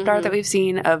concept art that we've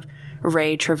seen of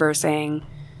Rey traversing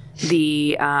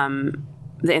the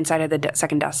inside of the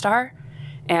second Death Star,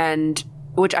 and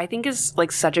which I think is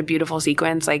like such a beautiful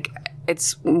sequence. Like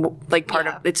it's like part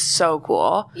of it's so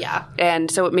cool. Yeah. And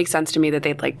so it makes sense to me that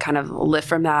they'd like kind of lift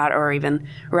from that or even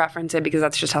reference it, because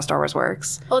that's just how Star Wars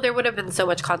works. Well, there would have been so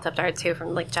much concept art too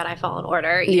from like Jedi Fallen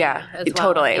Order. Yeah,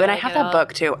 totally. Well. And I have that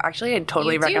book too. Actually, I'd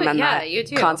totally recommend that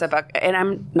concept book. And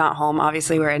I'm not home.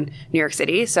 Obviously, we're in New York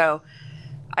City, so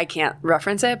I can't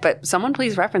reference it, but someone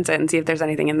please reference it and see if there's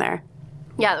anything in there.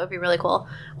 Yeah, that would be really cool.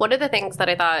 One of the things that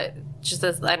I thought, just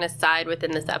as an aside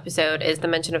within this episode, is the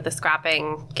mention of the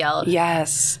Scrapping Guild.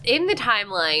 Yes. In the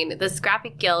timeline, the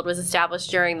Scrapping Guild was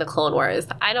established during the Clone Wars.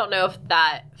 I don't know if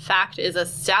that fact is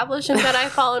established in Jedi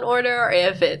Fallen Order or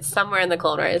if it's somewhere in the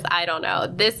Clone Wars. I don't know.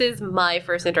 This is my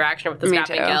first interaction with the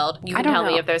Scrapping Guild. You can tell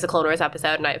me if there's a Clone Wars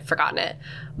episode and I've forgotten it.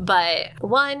 But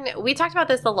one, we talked about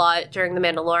this a lot during The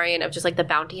Mandalorian, of just like the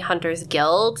Bounty Hunters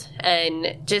Guild,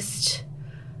 and just...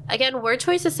 Again, word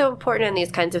choice is so important in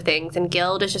these kinds of things, and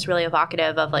guild is just really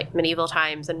evocative of like medieval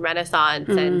times and Renaissance,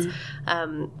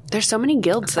 and there's so many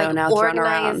guilds though now thrown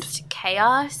around. Organized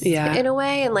chaos, in a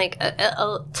way, and like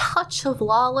a touch of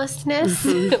lawlessness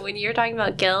when you're talking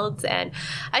about guilds. And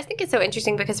I think it's so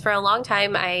interesting because for a long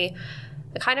time I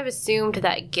kind of assumed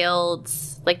that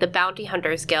guilds, like the Bounty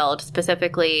Hunters Guild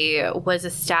specifically, was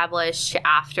established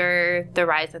after the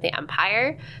rise of the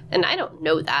Empire. And I don't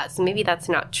know that, so maybe that's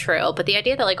not true. But the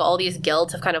idea that like all these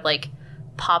guilds have kind of like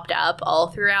popped up all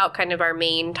throughout kind of our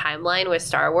main timeline with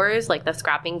Star Wars, like the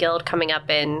Scrapping Guild coming up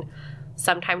in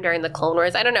sometime during the Clone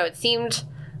Wars. I don't know, it seemed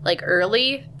like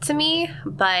early to me,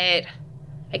 but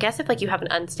I guess if like you have an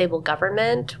unstable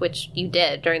government, which you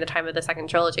did during the time of the second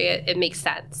trilogy, it makes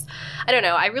sense. I don't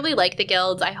know. I really like the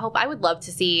guilds. I would love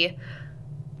to see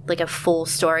like a full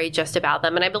story just about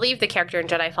them. And I believe the character in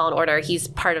Jedi Fallen Order, he's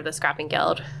part of the Scrapping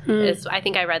Guild. I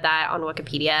think I read that on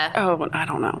Wikipedia. Oh, I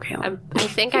don't know, Kayla. I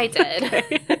think I did.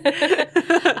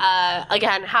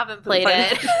 Again, haven't played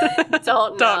it.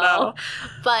 Don't know.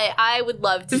 But I would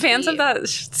love to fans of that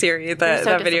series,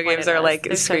 that video games are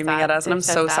like screaming at us, and I'm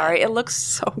so sorry. It looks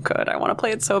so good. I want to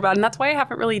play it so bad. And that's why I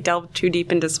haven't really delved too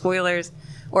deep into spoilers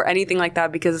or anything like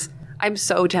that, because I'm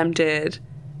so tempted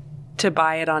to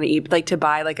buy it on eBay, like to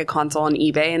buy like a console on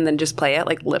eBay and then just play it,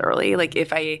 like literally, like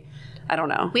if I don't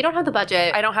know. We don't have the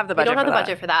budget. I don't have the budget. We don't have the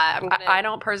budget for that. I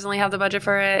don't personally have the budget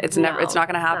for it. It's never. It's not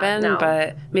going to happen.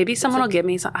 But maybe someone will give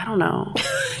me some. I don't know.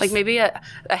 Like maybe a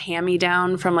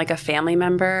hand-me-down from like a family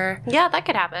member. Yeah, that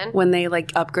could happen. When they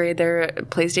like upgrade their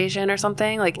PlayStation or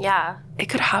something. Like it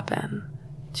could happen.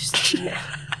 Just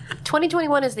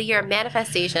 2021 is the year of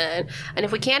manifestation, and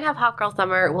if we can't have Hot Girl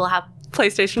Summer, we'll have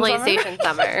PlayStation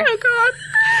Summer. Oh,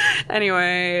 God.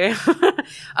 Anyway.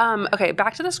 Okay,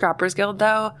 back to the Scrappers Guild,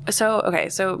 though.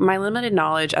 So my limited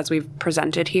knowledge as we've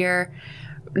presented here,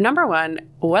 number one,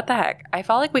 what the heck? I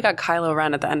felt like we got Kylo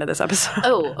Ren at the end of this episode.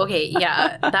 Oh, okay,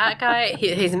 yeah. That guy,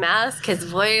 his mask, his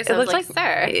voice, I was like,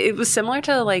 sir. It was similar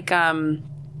to, like,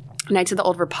 Knights of the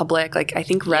Old Republic, like, I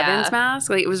think Revan's mask.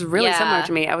 Like, it was really similar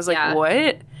to me. I was like,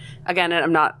 what? Again,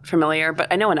 I'm not familiar,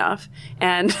 but I know enough.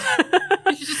 And so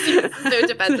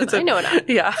defensive. I know enough.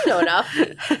 Yeah. I know enough.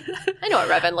 I know what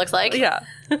Revan looks like. Yeah.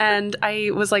 And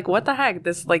I was like, what the heck?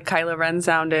 This like Kylo Ren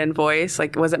sound and voice.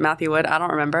 Like, was it Matthew Wood? I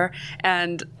don't remember.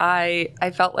 And I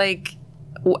felt like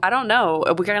I don't know.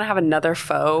 We're going to have another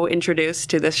foe introduced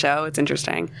to this show. It's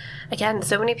interesting. Again,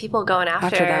 so many people going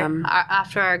after them.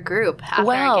 After our group. After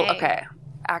well, our gang. okay.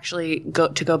 Actually,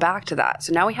 go back to that.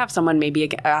 So now we have someone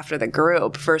maybe after the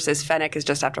group versus Fennec is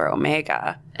just after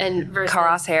Omega. And versus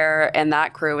Crosshair and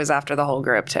that crew is after the whole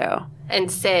group too. And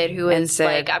Sid, who is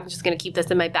like, I'm just going to keep this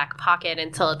in my back pocket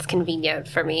until it's convenient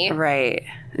for me. Right.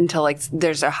 Until like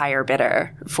there's a higher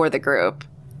bidder for the group.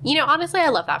 You know, honestly, I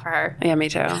love that for her. Yeah, me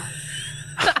too.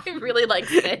 I really like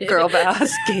Sid. Girl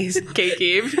boss,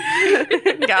 gatekeep,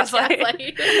 gaslight.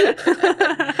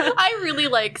 I really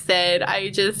like Sid.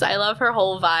 I love her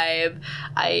whole vibe.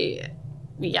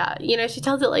 You know, she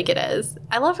tells it like it is.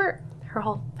 I love her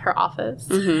office.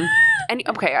 Mm-hmm. And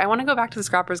okay, I want to go back to the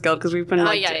Scrappers Guild because we've been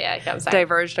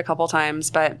diverged a couple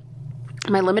times, but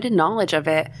my limited knowledge of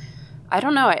it, I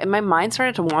don't know. My mind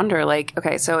started to wander. Like,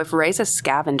 okay, so if Rey's a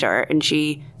scavenger and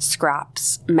she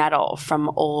scraps metal from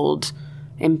old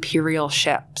Imperial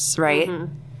ships, right?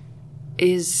 Mm-hmm.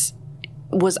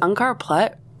 Was Unkar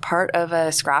Plutt part of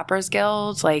a Scrappers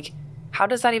Guild? Like, how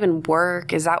does that even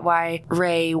work? Is that why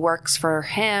Rey works for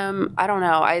him? I don't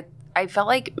know. I felt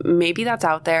like maybe that's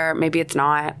out there. Maybe it's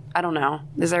not. I don't know.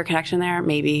 Is there a connection there?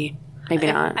 Maybe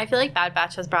not. I feel like Bad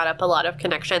Batch has brought up a lot of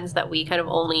connections that we kind of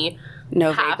only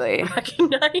vaguely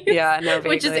recognize. Yeah, vaguely.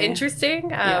 Which is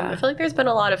interesting. I feel like there's been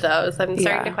a lot of those. I'm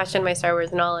starting to question my Star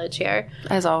Wars knowledge here.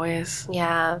 As always.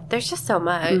 Yeah, there's just so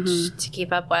much to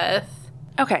keep up with.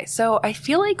 Okay, so I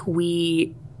feel like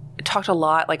we talked a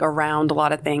lot, like, around a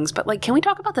lot of things, but, like, can we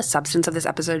talk about the substance of this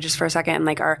episode just for a second and,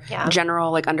 like, our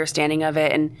general, like, understanding of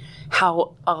it and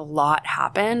how a lot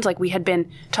happened? Like, we had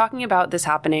been talking about this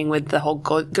happening with the whole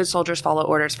good soldiers follow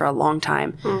orders for a long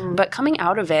time, but coming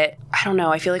out of it, I don't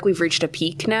know, I feel like we've reached a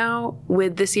peak now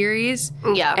with the series.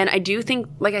 Yeah. And I do think,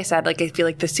 like I said, like, I feel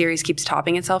like the series keeps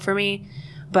topping itself for me,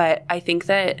 but I think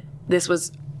that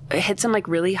this hit some, like,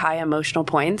 really high emotional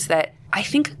points that I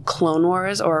think Clone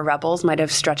Wars or Rebels might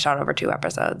have stretched out over 2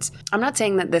 episodes. I'm not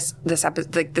saying that this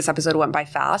episode went by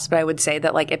fast, but I would say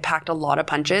that, like, it packed a lot of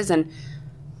punches, and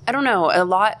I don't know, a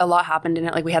lot happened in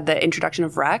it. Like, we had the introduction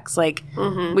of Rex. Like,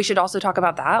 we should also talk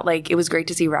about that. Like, it was great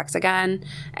to see Rex again,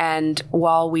 and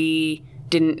while we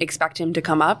didn't expect him to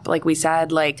come up, like we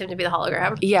said, like him to be the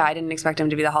hologram. Yeah, I didn't expect him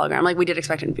to be the hologram. Like, we did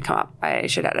expect him to come up. I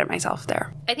should edit myself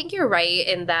there. I think you're right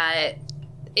in that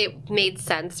it made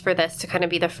sense for this to kind of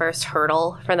be the first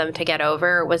hurdle for them to get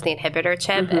over was the inhibitor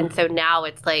chip. And so now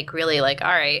it's like really like, all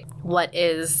right, what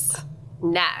is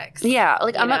next? Yeah,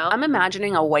 like I'm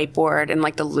imagining a whiteboard in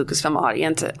like the Lucasfilm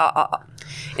audience,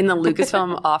 in the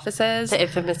Lucasfilm offices. The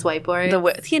infamous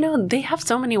whiteboard. They have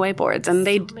so many whiteboards, and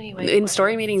in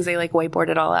story meetings they like whiteboard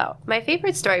it all out. My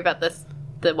favorite story about the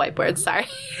whiteboard,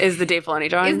 is the Dave Filoni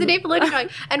drawing.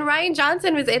 And Rian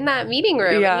Johnson was in that meeting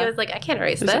room, and he was like, I can't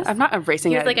erase this. I'm not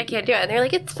erasing it. He was like, I can't do it. And they're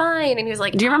like, it's fine. And he was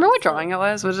like, do you remember what drawing it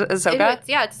was? Was it Ahsoka?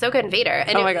 It's Ahsoka and Vader.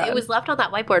 And it was left on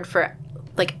that whiteboard for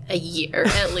like a year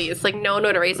at least. Like, no one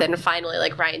would erase it. And finally,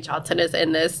 like, Rian Johnson is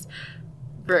in this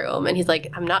room, and he's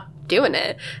like, I'm not doing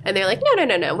it. And they're like,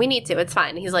 no, we need to. It's fine.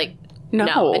 And he's like,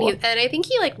 no. And I think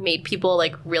he like made people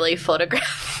like really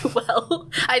photograph well.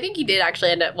 I think he did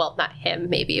actually end up, well, not him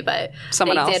maybe, but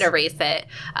someone else did erase it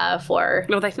for.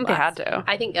 No, I think they had to.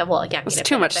 I think, well, again, it's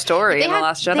too much story in The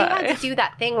Last Jedi. They had to do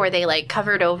that thing where they like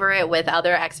covered over it with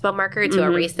other expo marker to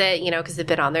erase it, because it'd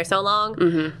been on there so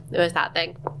long. It was that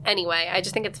thing. Anyway, I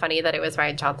just think it's funny that it was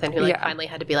Rian Johnson who finally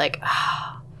had to be like,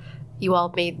 you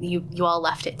all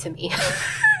left it to me.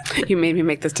 You made me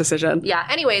make this decision. Yeah.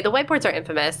 Anyway, the whiteboards are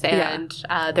infamous, and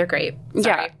they're great.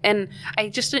 Sorry. Yeah. And I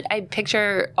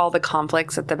picture all the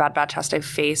conflicts that the Bad Batch has to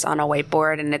face on a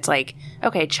whiteboard, and it's like,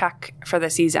 okay, check for the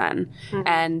season.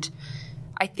 And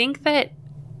I think that,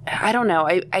 I don't know,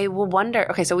 I will wonder,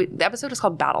 okay, so the episode is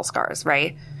called Battle Scars,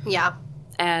 right? Yeah.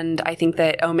 And I think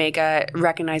that Omega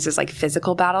recognizes like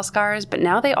physical battle scars, but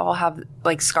now they all have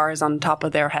like scars on top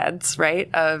of their heads, right?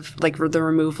 Of like the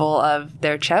removal of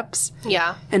their chips.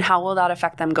 Yeah. And how will that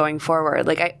affect them going forward?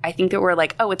 Like, I think that we're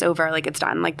like, oh, it's over. Like, it's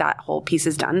done. Like, that whole piece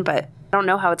is done. But I don't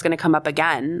know how it's going to come up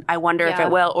again. I wonder if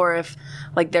it will, or if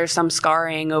like there's some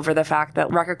scarring over the fact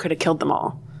that Wrecker could have killed them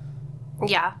all.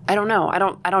 Yeah. I don't know. I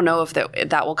don't know if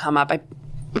that will come up. I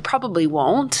probably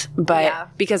won't,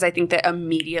 but because I think that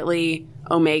immediately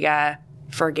Omega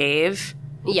forgave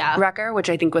Wrecker, which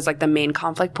I think was like the main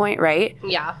conflict point, right?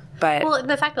 Yeah. But well,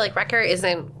 the fact that like Wrecker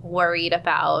isn't worried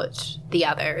about the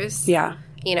others. Yeah.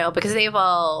 Because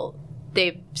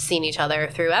they've seen each other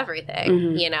through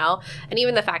everything, And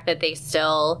even the fact that they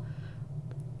still,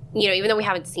 even though we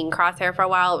haven't seen Crosshair for a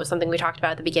while, it was something we talked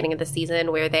about at the beginning of the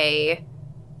season where they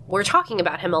we're talking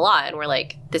about him a lot, and we're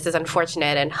like, this is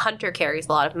unfortunate, and Hunter carries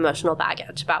a lot of emotional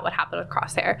baggage about what happened with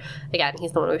Crosshair. Again,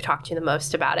 he's the one we've talked to the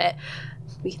most about it.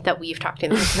 That we've talked to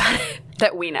the most about it.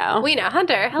 That we know. We know.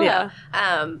 Hunter, hello. Yeah.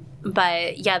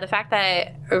 But yeah, the fact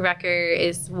that Wrecker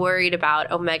is worried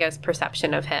about Omega's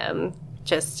perception of him,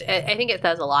 I think it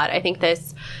says a lot. I think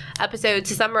this episode,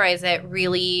 to summarize it,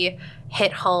 really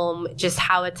hit home just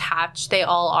how attached they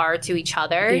all are to each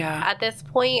other at this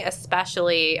point,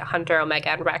 especially Hunter,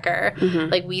 Omega, and Wrecker.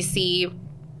 Mm-hmm. Like, we see,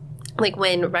 like,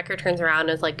 when Wrecker turns around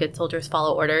as, like, good soldiers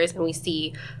follow orders, and we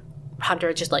see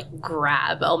Hunter just, like,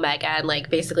 grab Omega and,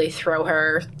 like, basically throw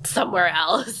her somewhere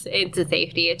else into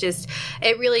safety.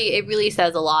 It really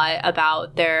says a lot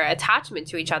about their attachment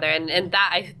to each other. And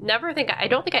that I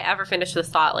don't think I ever finished this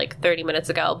thought, like, 30 minutes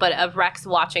ago, but of Rex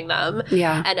watching them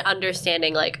and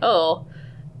understanding, like, oh,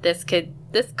 this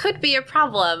could be a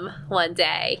problem one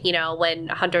day. You know, when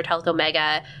Hunter tells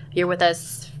Omega, you're with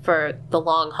us for the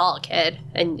long haul, kid.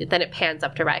 And then it pans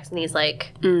up to Rex, and he's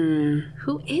like,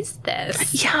 who is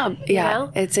this? Yeah. You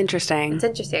know? It's interesting.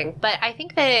 But I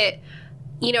think that,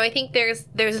 you know, I think there's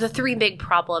the three big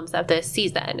problems of this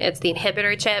season. It's the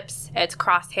inhibitor chips, it's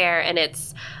Crosshair, and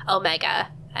it's Omega.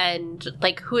 And,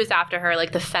 like, who is after her,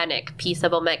 like, the Fennec piece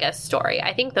of Omega's story.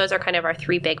 I think those are kind of our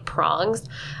three big prongs,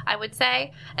 I would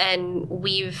say. And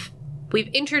we've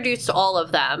introduced all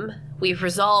of them. We've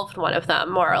resolved one of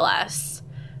them, more or less.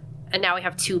 And now we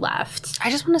have two left. I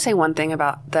just want to say one thing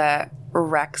about the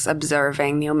Rex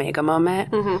observing the Omega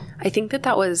moment. Mm-hmm. I think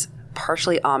that was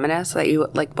partially ominous, that you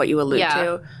like what you allude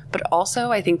to. But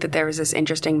also, I think that there was this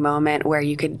interesting moment where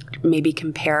you could maybe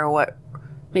compare what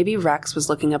maybe Rex was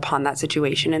looking upon that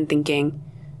situation and thinking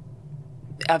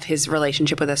of his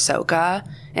relationship with Ahsoka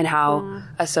and how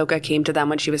Ahsoka came to them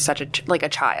when she was such a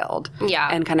child. Yeah.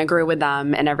 And kind of grew with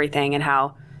them and everything, and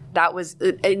how that was,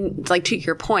 and, like, to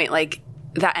your point, like,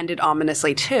 that ended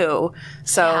ominously too.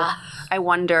 So I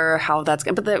wonder how that's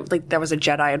going to, but there was a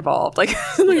Jedi involved. Like,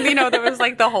 you know, there was,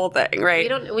 like, the whole thing,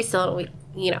 right?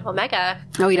 You know, Omega.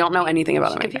 No, we don't know anything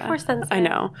about Omega. Could be Force sensitive. I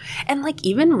know. And, like,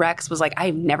 even Rex was like,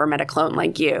 I've never met a clone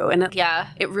like you. And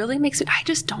it really makes it, I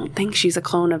just don't think she's a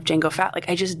clone of Jango Fett. Like,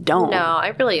 I just don't. No, I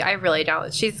really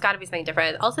don't. She's got to be something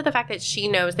different. Also, the fact that she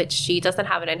knows that she doesn't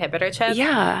have an inhibitor chip,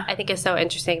 I think is so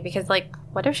interesting, because, like,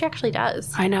 what if she actually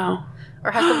does? I know. Or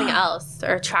has something else,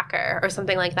 or a tracker, or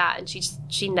something like that, and she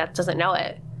doesn't know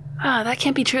it. Oh, that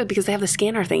can't be true, because they have the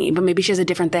scanner thingy, but maybe she has a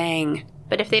different thing.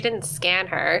 But if they didn't scan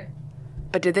her...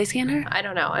 But did they scan her? I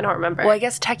don't know. I don't remember. Well, I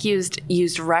guess Tech used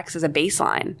Rex as a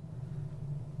baseline.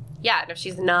 Yeah, and if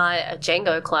she's not a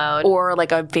Jango clone... Or,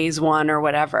 like, a Phase 1 or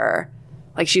whatever.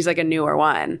 Like, she's, like, a newer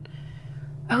one.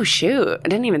 Oh, shoot. I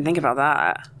didn't even think about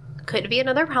that. Could be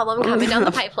another problem coming down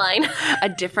the pipeline. A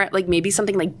different, like, maybe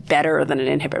something, like, better than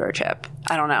an inhibitor chip.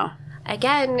 I don't know.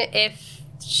 Again, if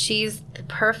she's the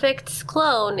perfect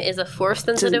clone, is a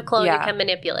Force-sensitive clone you can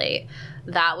manipulate,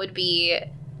 that would be...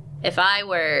 If I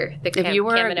were the If you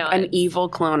were an evil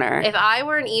cloner. If I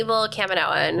were an evil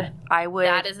Kaminoan, I would.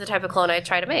 That is the type of clone I'd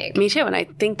try to make. Me too. And I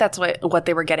think that's what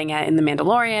they were getting at in The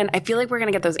Mandalorian. I feel like we're going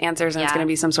to get those answers, and it's going to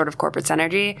be some sort of corporate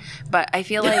synergy. But I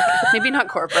feel like maybe not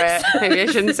corporate. Maybe I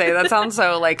shouldn't say. That sounds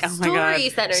so like, oh my God.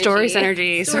 Story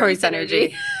synergy. Corporate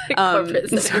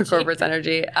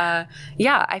synergy.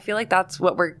 Yeah, I feel like that's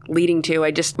what we're leading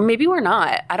to. Maybe we're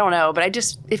not. I don't know. But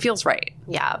it feels right.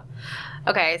 Yeah.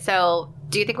 Okay, so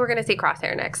do you think we're going to see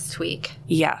Crosshair next week?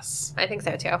 Yes. I think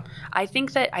so, too. I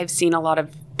think that I've seen a lot of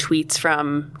tweets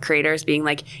from creators being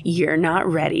like, you're not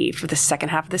ready for the second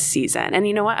half of the season. And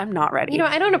you know what? I'm not ready. You know,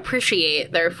 I don't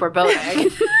appreciate their foreboding. I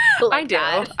do.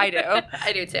 I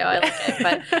do, too. I like it.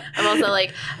 But I'm also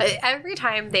like, every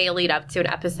time they lead up to an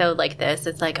episode like this,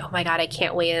 it's like, oh my God, I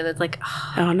can't wait. And it's like,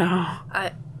 oh no.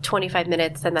 25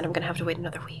 minutes, and then I'm going to have to wait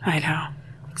another week. I know.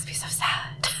 It makes me so sad.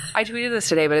 I tweeted this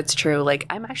today, but it's true. Like,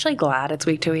 I'm actually glad it's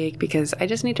week to week, because I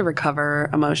just need to recover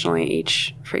emotionally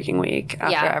each freaking week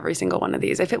after every single one of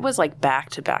these. If it was like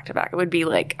back to back to back, it would be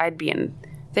like I'd be in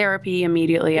therapy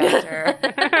immediately after.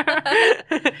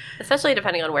 Especially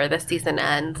depending on where this season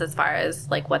ends as far as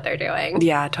like what they're doing.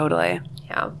 Yeah, totally.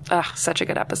 Yeah. Ugh, such a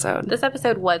good episode. This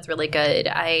episode was really good.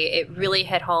 It really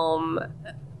hit home.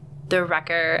 The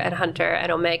Wrecker and Hunter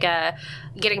and Omega.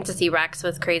 Getting to see Rex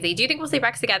was crazy. Do you think we'll see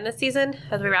Rex again this season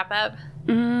as we wrap up?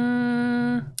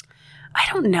 I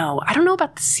don't know. I don't know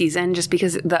about the season just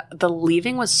because the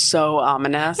leaving was so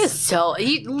ominous. So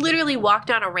he literally walked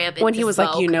down a ramp into when he was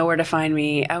smoke. like, you know where to find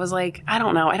me. I was like, I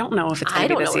don't know. I don't know if it's going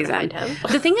to be this season.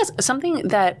 The thing is, something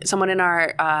that someone in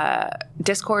our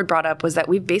Discord brought up was that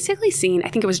we've basically seen, I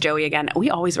think it was Joey again. We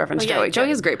always reference Joey. Joey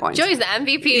has great points. Joey's the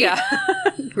MVP. Yeah.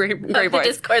 great of the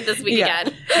Discord this week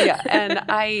again. Yeah. And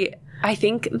I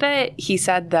think that he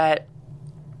said that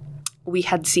we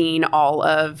had seen all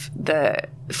of the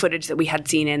footage that we had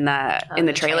seen in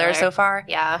the trailer so far.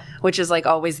 Yeah. Which is like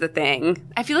always the thing.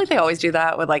 I feel like they always do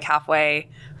that with like halfway,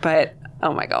 but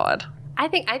oh my God. I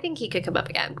think he could come up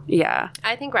again. Yeah.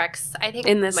 I think Rex,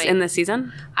 in this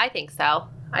season? I think so.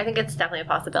 I think it's definitely a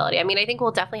possibility. I mean, I think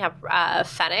we'll definitely have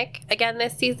Fennec again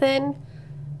this season.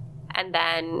 And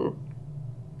then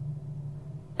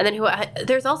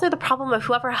there's also the problem of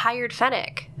whoever hired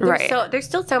Fennec. There's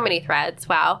still so many threads.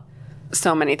 Wow.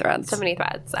 So many threads.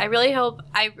 I really hope,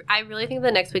 I really think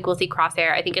that next week we'll see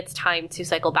Crosshair. I think it's time to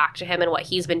cycle back to him and what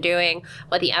he's been doing,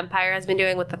 what the Empire has been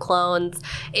doing with the clones,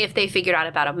 if they figured out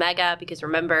about Omega, because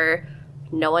remember,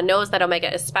 no one knows that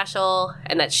Omega is special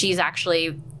and that she's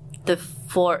actually the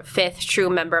fifth true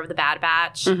member of the Bad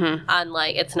Batch,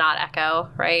 unlike it's not Echo,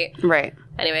 right? Right.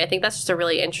 Anyway, I think that's just a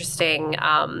really interesting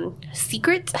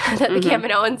secret that the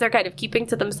Kaminoans are kind of keeping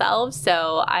to themselves.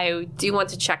 So I do want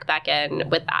to check back in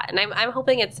with that. And I'm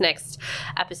hoping it's next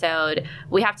episode.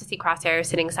 We have to see Crosshair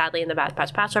sitting sadly in the Bad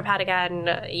Batch Bachelor pad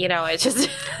again. You know, it's just...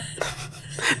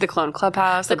 the Clone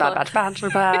Clubhouse, the Bad Batch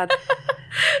Bachelor pad.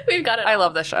 We've got it. I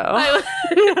love the show.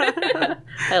 I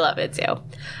love it too.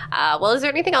 Well, is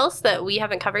there anything else that we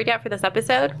haven't covered yet for this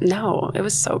episode? No, it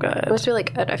was so good. It was really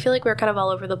good. I feel like we're kind of all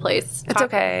over the place. It's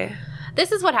okay.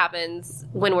 This is what happens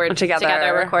when we're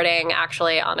together recording,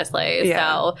 actually, honestly.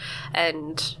 Yeah.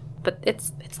 But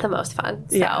it's the most fun.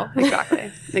 So. Yeah,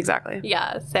 exactly.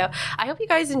 Yeah, so I hope you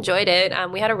guys enjoyed it.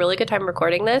 We had a really good time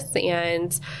recording this,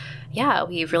 and yeah,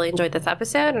 we really enjoyed this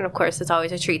episode. And of course, it's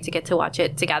always a treat to get to watch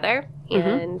it together.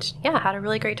 And yeah, had a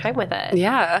really great time with it.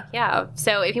 Yeah.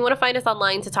 So if you want to find us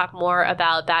online to talk more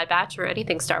about Bad Batch or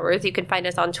anything Star Wars, you can find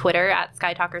us on Twitter at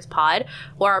SkyTalkersPod,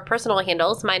 or our personal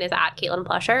handles. Mine is at Caitlin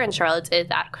Plusher and Charlotte's is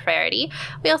at Clarity.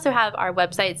 We also have our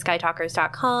website,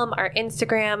 SkyTalkers.com, our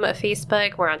Instagram,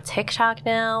 Facebook. We're on TikTok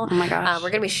now. Oh my gosh. We're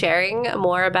going to be sharing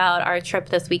more about our trip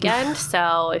this weekend.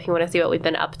 So if you want to see what we've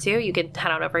been up to, you can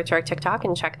head on over to our TikTok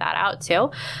and check that out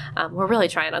too. We're really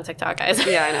trying on TikTok, guys.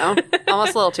 Yeah, I know.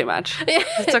 Almost a little too much.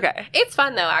 It's okay. It's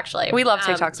fun though, actually. We love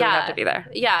TikTok, so we have to be there.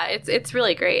 Yeah, it's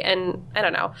really great. And I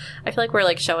don't know. I feel like we're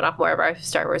like showing off more of our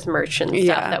Star Wars merch and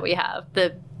stuff that we have.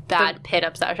 The bad pin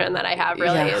obsession that I have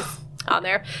really is on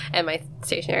there, and my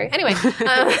stationery. Anyway,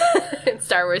 and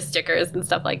Star Wars stickers and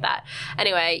stuff like that.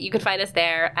 Anyway, you can find us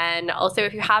there. And also,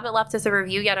 if you haven't left us a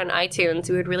review yet on iTunes,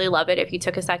 we would really love it if you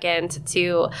took a second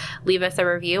to leave us a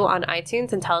review on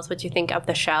iTunes and tell us what you think of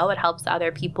the show. It helps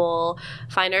other people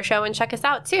find our show and check us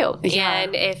out too. Yeah.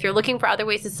 And if you're looking for other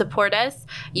ways to support us,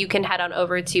 you can head on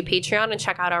over to Patreon and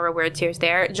check out our reward tiers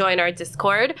there. Join our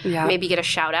Discord. Yeah. Maybe get a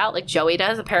shout out like Joey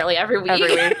does apparently every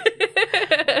week.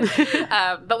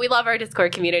 But we love our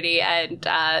Discord community, and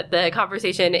the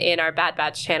conversation in our Bad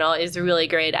Batch channel is really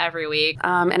great every week.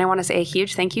 And I want to say a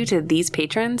huge thank you to these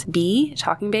patrons: B,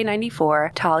 Talking Bay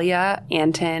 94, Talia,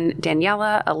 Anton,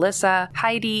 Daniela, Alyssa,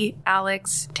 Heidi,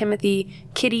 Alex, Timothy,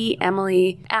 Kitty,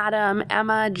 Emily, Adam,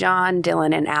 Emma, John,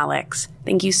 Dylan, and Alex.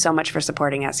 Thank you so much for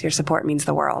supporting us. Your support means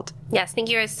the world. Yes, thank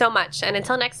you guys so much. And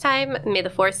until next time, may the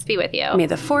Force be with you. May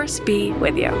the Force be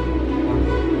with you.